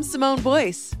 I'm Simone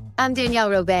Boyce. I'm Danielle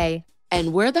Robay.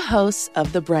 And we're the hosts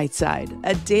of The Bright Side,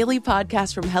 a daily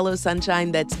podcast from Hello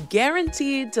Sunshine that's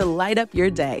guaranteed to light up your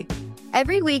day.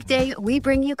 Every weekday, we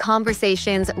bring you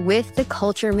conversations with the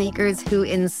culture makers who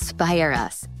inspire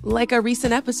us. Like our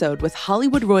recent episode with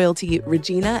Hollywood royalty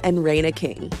Regina and Raina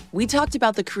King. We talked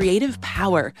about the creative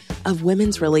power of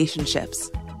women's relationships.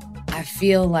 I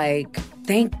feel like,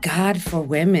 thank God for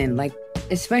women, like,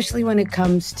 especially when it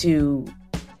comes to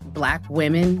Black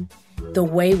women, the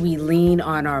way we lean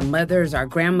on our mothers, our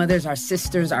grandmothers, our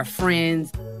sisters, our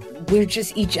friends. We're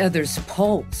just each other's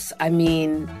pulse. I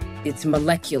mean, it's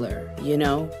molecular, you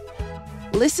know?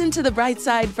 Listen to The Bright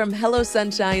Side from Hello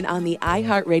Sunshine on the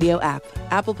iHeartRadio app,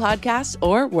 Apple Podcasts,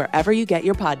 or wherever you get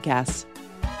your podcasts.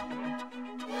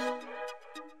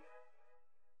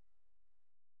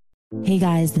 Hey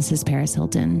guys, this is Paris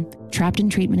Hilton. Trapped in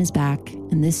Treatment is back,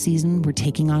 and this season we're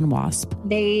taking on WASP.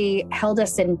 They held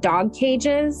us in dog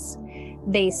cages.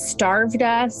 They starved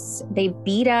us. They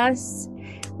beat us.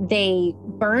 They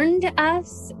burned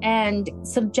us and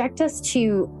subject us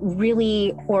to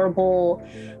really horrible,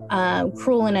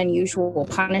 cruel and unusual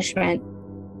punishment.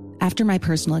 After my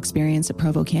personal experience at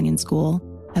Provo Canyon School,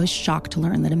 I was shocked to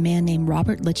learn that a man named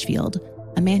Robert Litchfield,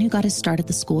 a man who got his start at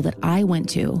the school that I went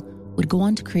to, would go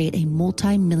on to create a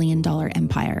multi-million-dollar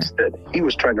empire. He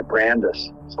was trying to brand us,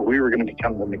 so we were going to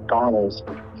become the McDonald's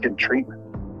of kid treatment.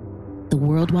 The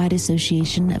Worldwide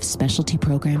Association of Specialty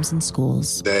Programs in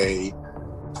Schools. They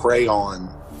prey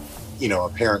on, a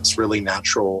parent's really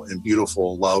natural and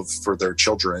beautiful love for their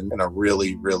children in a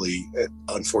really, really,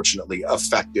 unfortunately,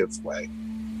 effective way.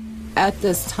 At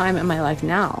this time in my life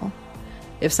now,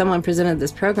 if someone presented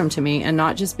this program to me, and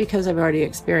not just because I've already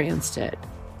experienced it,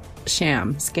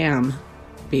 sham, scam,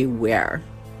 beware.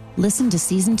 Listen to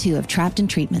Season 2 of Trapped in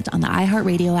Treatment on the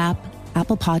iHeartRadio app,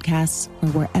 Apple Podcasts, or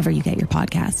wherever you get your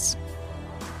podcasts.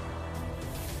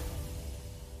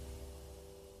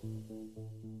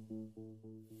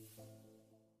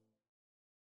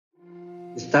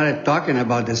 We started talking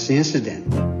about this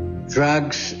incident.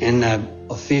 Drugs and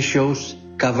officials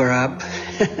cover up.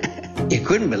 You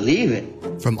couldn't believe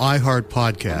it. From iHeart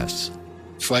Podcasts.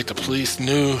 It's like the police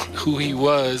knew who he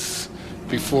was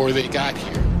before they got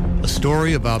here. A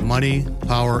story about money,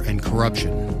 power, and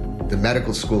corruption. The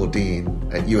medical school dean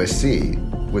at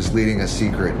USC was leading a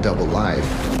secret double life.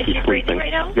 She's breathing right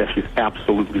now? Yes, she's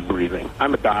absolutely breathing.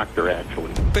 I'm a doctor,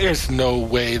 actually. There's no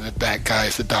way that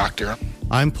guy's a doctor.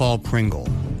 I'm Paul Pringle,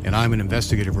 and I'm an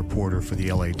investigative reporter for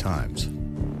the LA Times.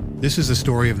 This is the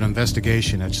story of an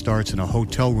investigation that starts in a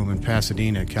hotel room in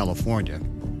Pasadena, California,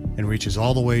 and reaches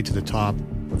all the way to the top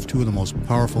of two of the most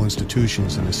powerful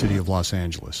institutions in the city of Los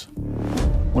Angeles.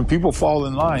 When people fall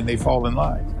in line, they fall in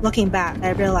line. Looking back,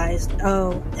 I realized,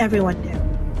 everyone knew.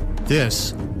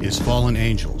 This is Fallen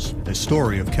Angels, a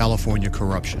story of California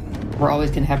corruption. We're always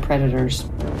going to have predators.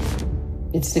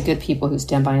 It's the good people who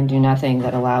stand by and do nothing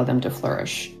that allow them to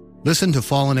flourish. Listen to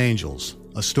Fallen Angels,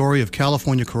 a story of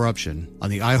California corruption on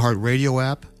the iHeartRadio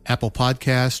app, Apple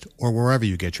Podcast, or wherever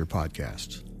you get your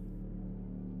podcasts.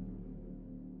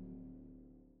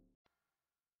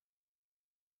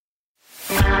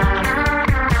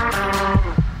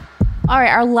 All right,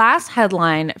 our last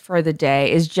headline for the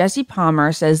day is Jesse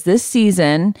Palmer says this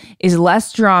season is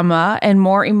less drama and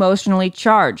more emotionally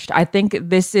charged. I think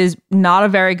this is not a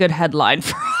very good headline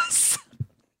for us.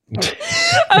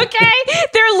 Okay?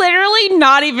 They're literally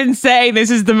not even saying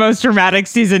this is the most dramatic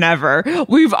season ever.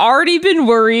 We've already been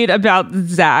worried about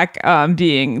Zach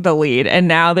being the lead. And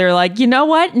now they're like, you know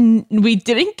what? We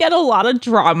didn't get a lot of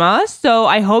drama. So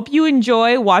I hope you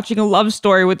enjoy watching a love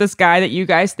story with this guy that you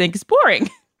guys think is boring.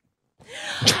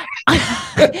 I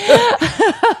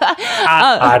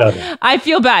don't know. I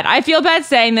feel bad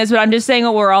saying this, but I'm just saying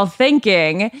what we're all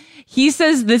thinking. He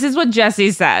says, this is what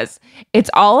Jesse says. It's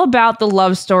all about the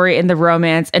love story and the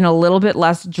romance and a little bit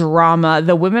less drama.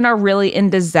 The women are really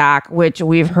into Zach, which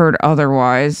we've heard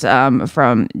otherwise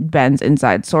from Ben's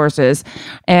inside sources.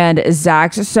 And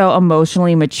Zach's so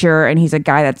emotionally mature, and he's a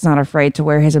guy that's not afraid to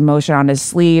wear his emotion on his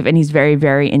sleeve. And he's very,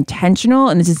 very intentional.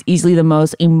 And this is easily the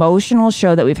most emotional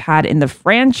show that we've had in the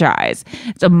franchise.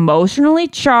 It's emotionally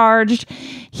charged.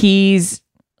 He's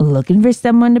looking for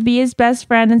someone to be his best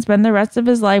friend and spend the rest of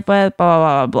his life with,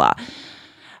 blah, blah, blah,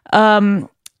 blah.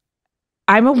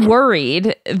 I'm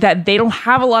worried that they don't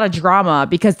have a lot of drama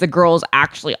because the girls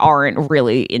actually aren't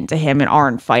really into him and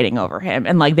aren't fighting over him.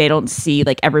 And like, they don't see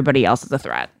like everybody else as a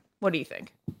threat. What do you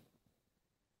think?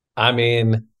 I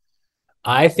mean,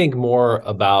 I think more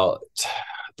about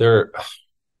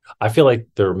I feel like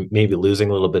they're maybe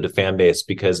losing a little bit of fan base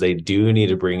because they do need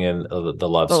to bring in the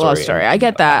love story. I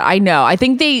get that. I know. I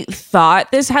think they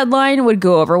thought this headline would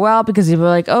go over well because people were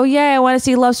like, oh, yeah, I want to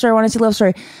see love story. I want to see love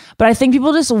story. But I think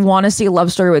people just want to see a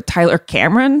love story with Tyler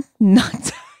Cameron.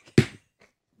 Not.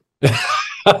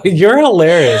 You're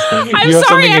hilarious. I'm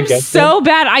sorry. I'm so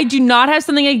bad. I do not have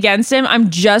something against him. I'm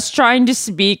just trying to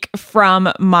speak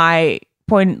from my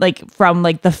point, like from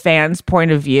like the fans'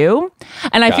 point of view.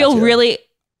 And I feel really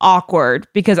awkward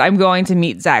because I'm going to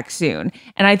meet Zach soon.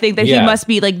 And I think that he must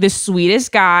be like the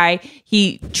sweetest guy.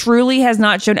 He truly has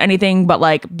not shown anything but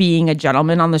like being a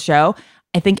gentleman on the show.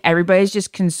 I think everybody's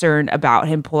just concerned about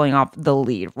him pulling off the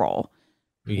lead role.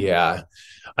 Yeah.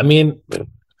 I mean,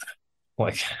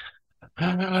 like,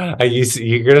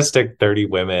 you're going to stick 30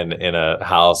 women in a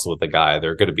house with a guy.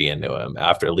 They're going to be into him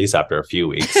at least after a few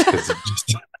weeks.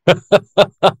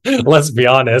 Let's be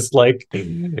honest. Like,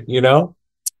 you know,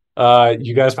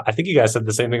 you guys, I think you guys said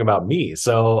the same thing about me.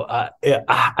 So I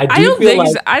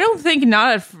don't think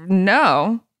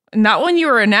not when you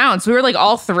were announced. We were like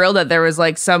all thrilled that there was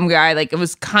like some guy, like it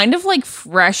was kind of like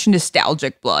fresh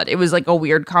nostalgic blood. It was like a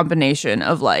weird combination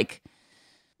of like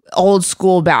old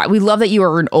school we love that you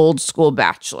were an old school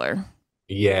bachelor.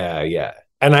 Yeah.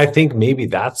 And I think maybe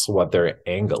that's what their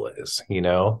angle is, you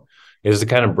know, is to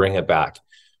kind of bring it back.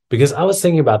 Because I was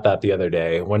thinking about that the other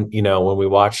day when we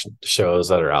watch shows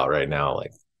that are out right now,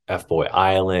 like F-Boy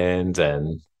Island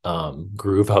and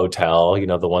Groove Hotel, you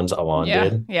know, the ones Alon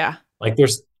did. Yeah. Like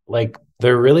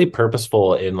they're really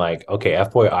purposeful in like, okay,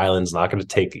 F-Boy Island's not going to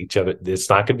take each other. It's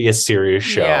not going to be a serious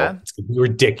show. Yeah. It's going to be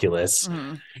ridiculous,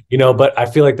 you know, but I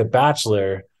feel like The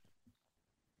Bachelor,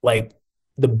 like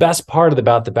the best part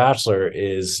about The Bachelor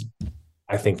is,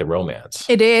 I think, the romance.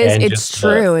 It is. It's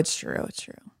true. It's true.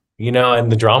 You know,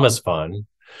 and the drama's fun,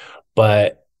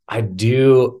 but I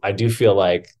do feel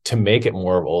like to make it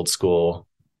more of an old school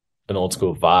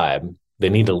vibe, they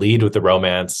need to lead with the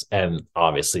romance, and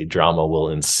obviously drama will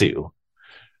ensue.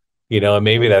 You know, and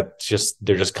maybe they're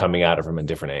just coming at it from a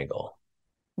different angle.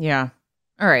 Yeah.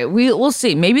 All right. We'll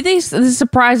see. Maybe this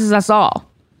surprises us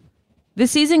all.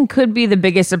 This season could be the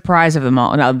biggest surprise of them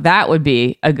all. Now that would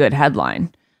be a good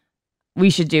headline. We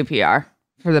should do PR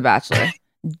for The Bachelor.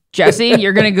 Jesse,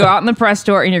 you're going to go out in the press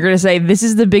tour and you're going to say, this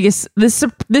is the biggest, this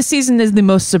season is the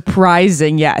most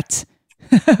surprising yet.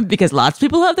 Because lots of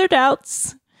people have their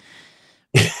doubts.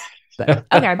 But,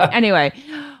 okay. Anyway,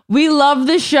 we love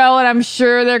the show and I'm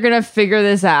sure they're going to figure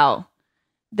this out.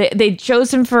 They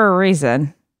chose him for a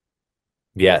reason.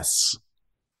 Yes.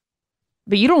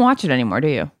 But you don't watch it anymore, do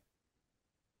you?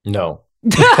 No.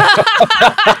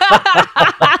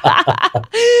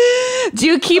 Do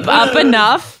you keep up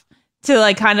enough to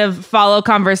like kind of follow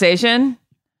conversation?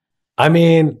 I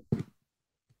mean,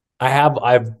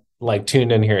 I've like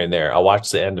tuned in here and there. I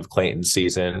watched the end of Clayton's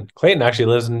season. Clayton actually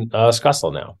lives in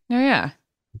Scuttsville now. Oh yeah.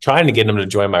 I'm trying to get him to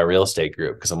join my real estate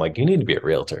group because I'm like, you need to be a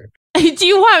realtor. Do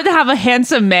you want to have a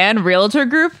handsome man realtor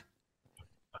group?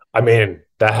 I mean,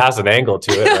 that has an angle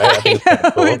to it, right? I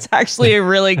think it's actually a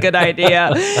really good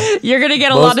idea. You're going to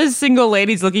get a lot of single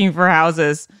ladies looking for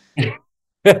houses.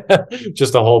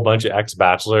 Just a whole bunch of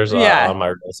ex-bachelors on my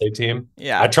real estate team.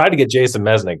 Yeah. I tried to get Jason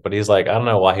Mesnick, but he's like, I don't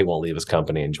know why he won't leave his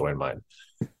company and join mine.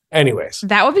 Anyways.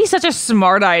 That would be such a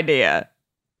smart idea.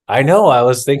 I know. I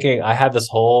was thinking, I had this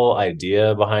whole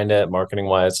idea behind it,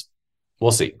 marketing-wise.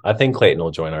 We'll see. I think Clayton will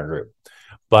join our group.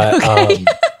 But okay.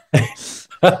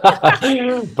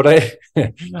 But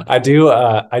I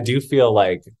do feel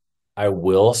like I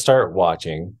will start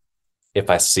watching if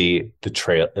I see the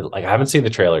trailer. Like, I haven't seen the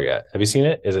trailer yet. Have you seen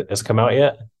it? Has it come out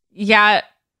yet? Yeah,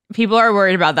 people are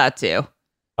worried about that too.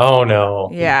 Oh no.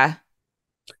 Yeah.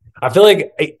 I feel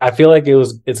like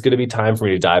it's going to be time for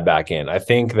me to dive back in. I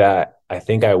think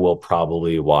I will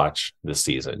probably watch this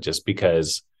season just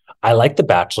because I like The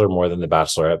Bachelor more than The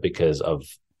Bachelorette because of,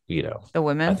 you know, the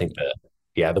women. I think that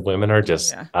Yeah, the women are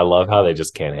just, I love how they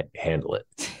just can't handle it.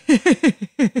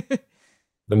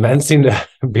 The men seem to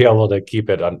be able to keep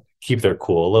their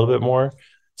cool a little bit more.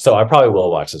 So I probably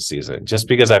will watch this season just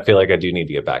because I feel like I do need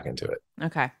to get back into it.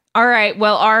 Okay. All right.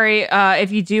 Well, Arie,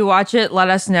 if you do watch it, let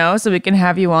us know so we can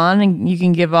have you on and you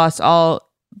can give us all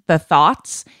the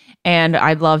thoughts. And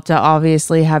I'd love to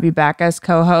obviously have you back as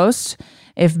co-host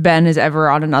if Ben is ever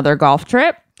on another golf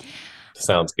trip.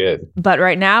 Sounds good. But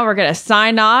right now we're going to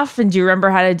sign off. And do you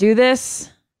remember how to do this?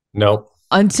 Nope.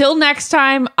 Until next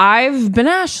time, I've been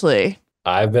Ashley.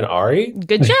 I've been Arie.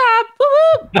 Good job.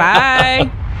 Woo-hoo.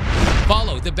 Bye.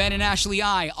 Follow the Ben and Ashley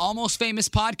Almost Famous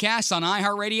podcast on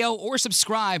iHeartRadio or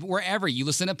subscribe wherever you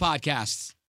listen to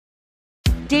podcasts.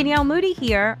 Danielle Moody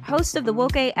here, host of the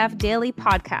Woke AF Daily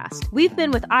podcast. We've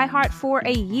been with iHeart for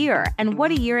a year, and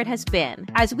what a year it has been.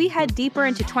 As we head deeper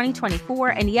into 2024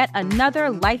 and yet another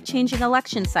life-changing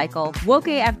election cycle, Woke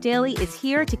AF Daily is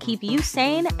here to keep you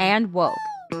sane and woke.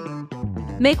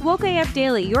 Make Woke AF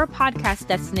Daily your podcast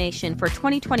destination for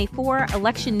 2024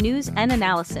 election news and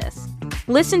analysis.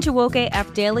 Listen to Woke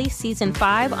AF Daily Season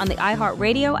 5 on the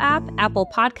iHeartRadio app, Apple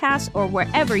Podcasts, or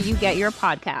wherever you get your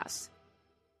podcasts.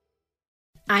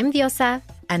 I'm Diosa.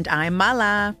 And I'm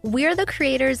Mala. We're the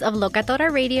creators of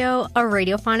Locatora Radio, a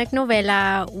radiophonic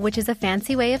novela, which is a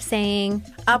fancy way of saying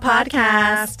a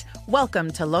podcast.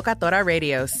 Welcome to Locatora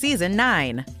Radio Season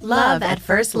 9. Love at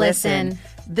First Listen.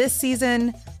 This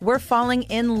season, we're falling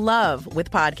in love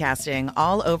with podcasting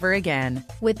all over again.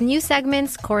 With new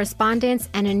segments, correspondence,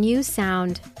 and a new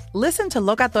sound. Listen to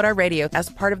Locatora Radio as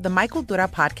part of the My Cultura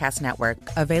Podcast Network,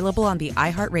 available on the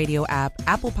iHeartRadio app,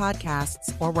 Apple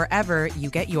Podcasts, or wherever you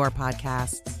get your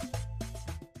podcasts.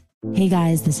 Hey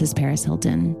guys, this is Paris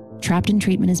Hilton. Trapped in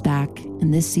Treatment is back,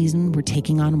 and this season we're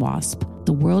taking on WASP,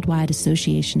 the Worldwide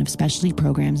Association of Specialty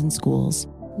Programs in Schools.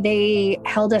 They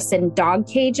held us in dog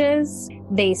cages.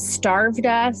 They starved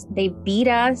us. They beat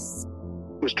us.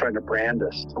 Was trying to brand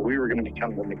us. So we were going to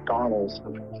become the McDonald's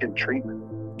of kid treatment.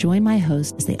 Join my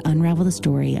hosts as they unravel the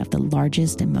story of the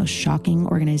largest and most shocking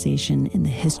organization in the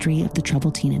history of the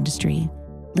troubled teen industry.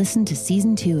 Listen to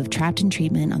Season 2 of Trapped in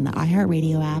Treatment on the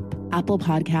iHeartRadio app, Apple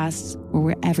Podcasts, or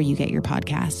wherever you get your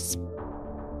podcasts.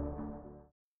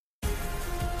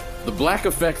 The Black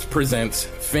Effect presents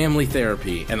Family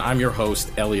Therapy, and I'm your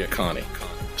host, Elliot Connie.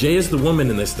 Jay is the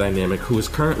woman in this dynamic who is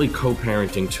currently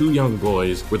co-parenting 2 young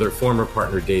boys with her former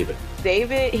partner, David.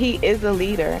 David, he is a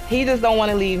leader. He just don't want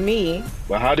to leave me.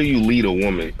 But how do you lead a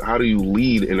woman? How do you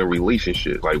lead in a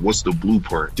relationship? Like, what's the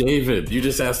blueprint? David, you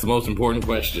just asked the most important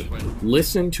question.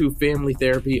 Listen to Family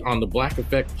Therapy on the Black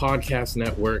Effect Podcast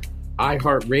Network,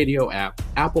 iHeartRadio app,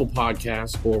 Apple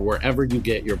Podcasts, or wherever you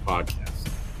get your podcasts.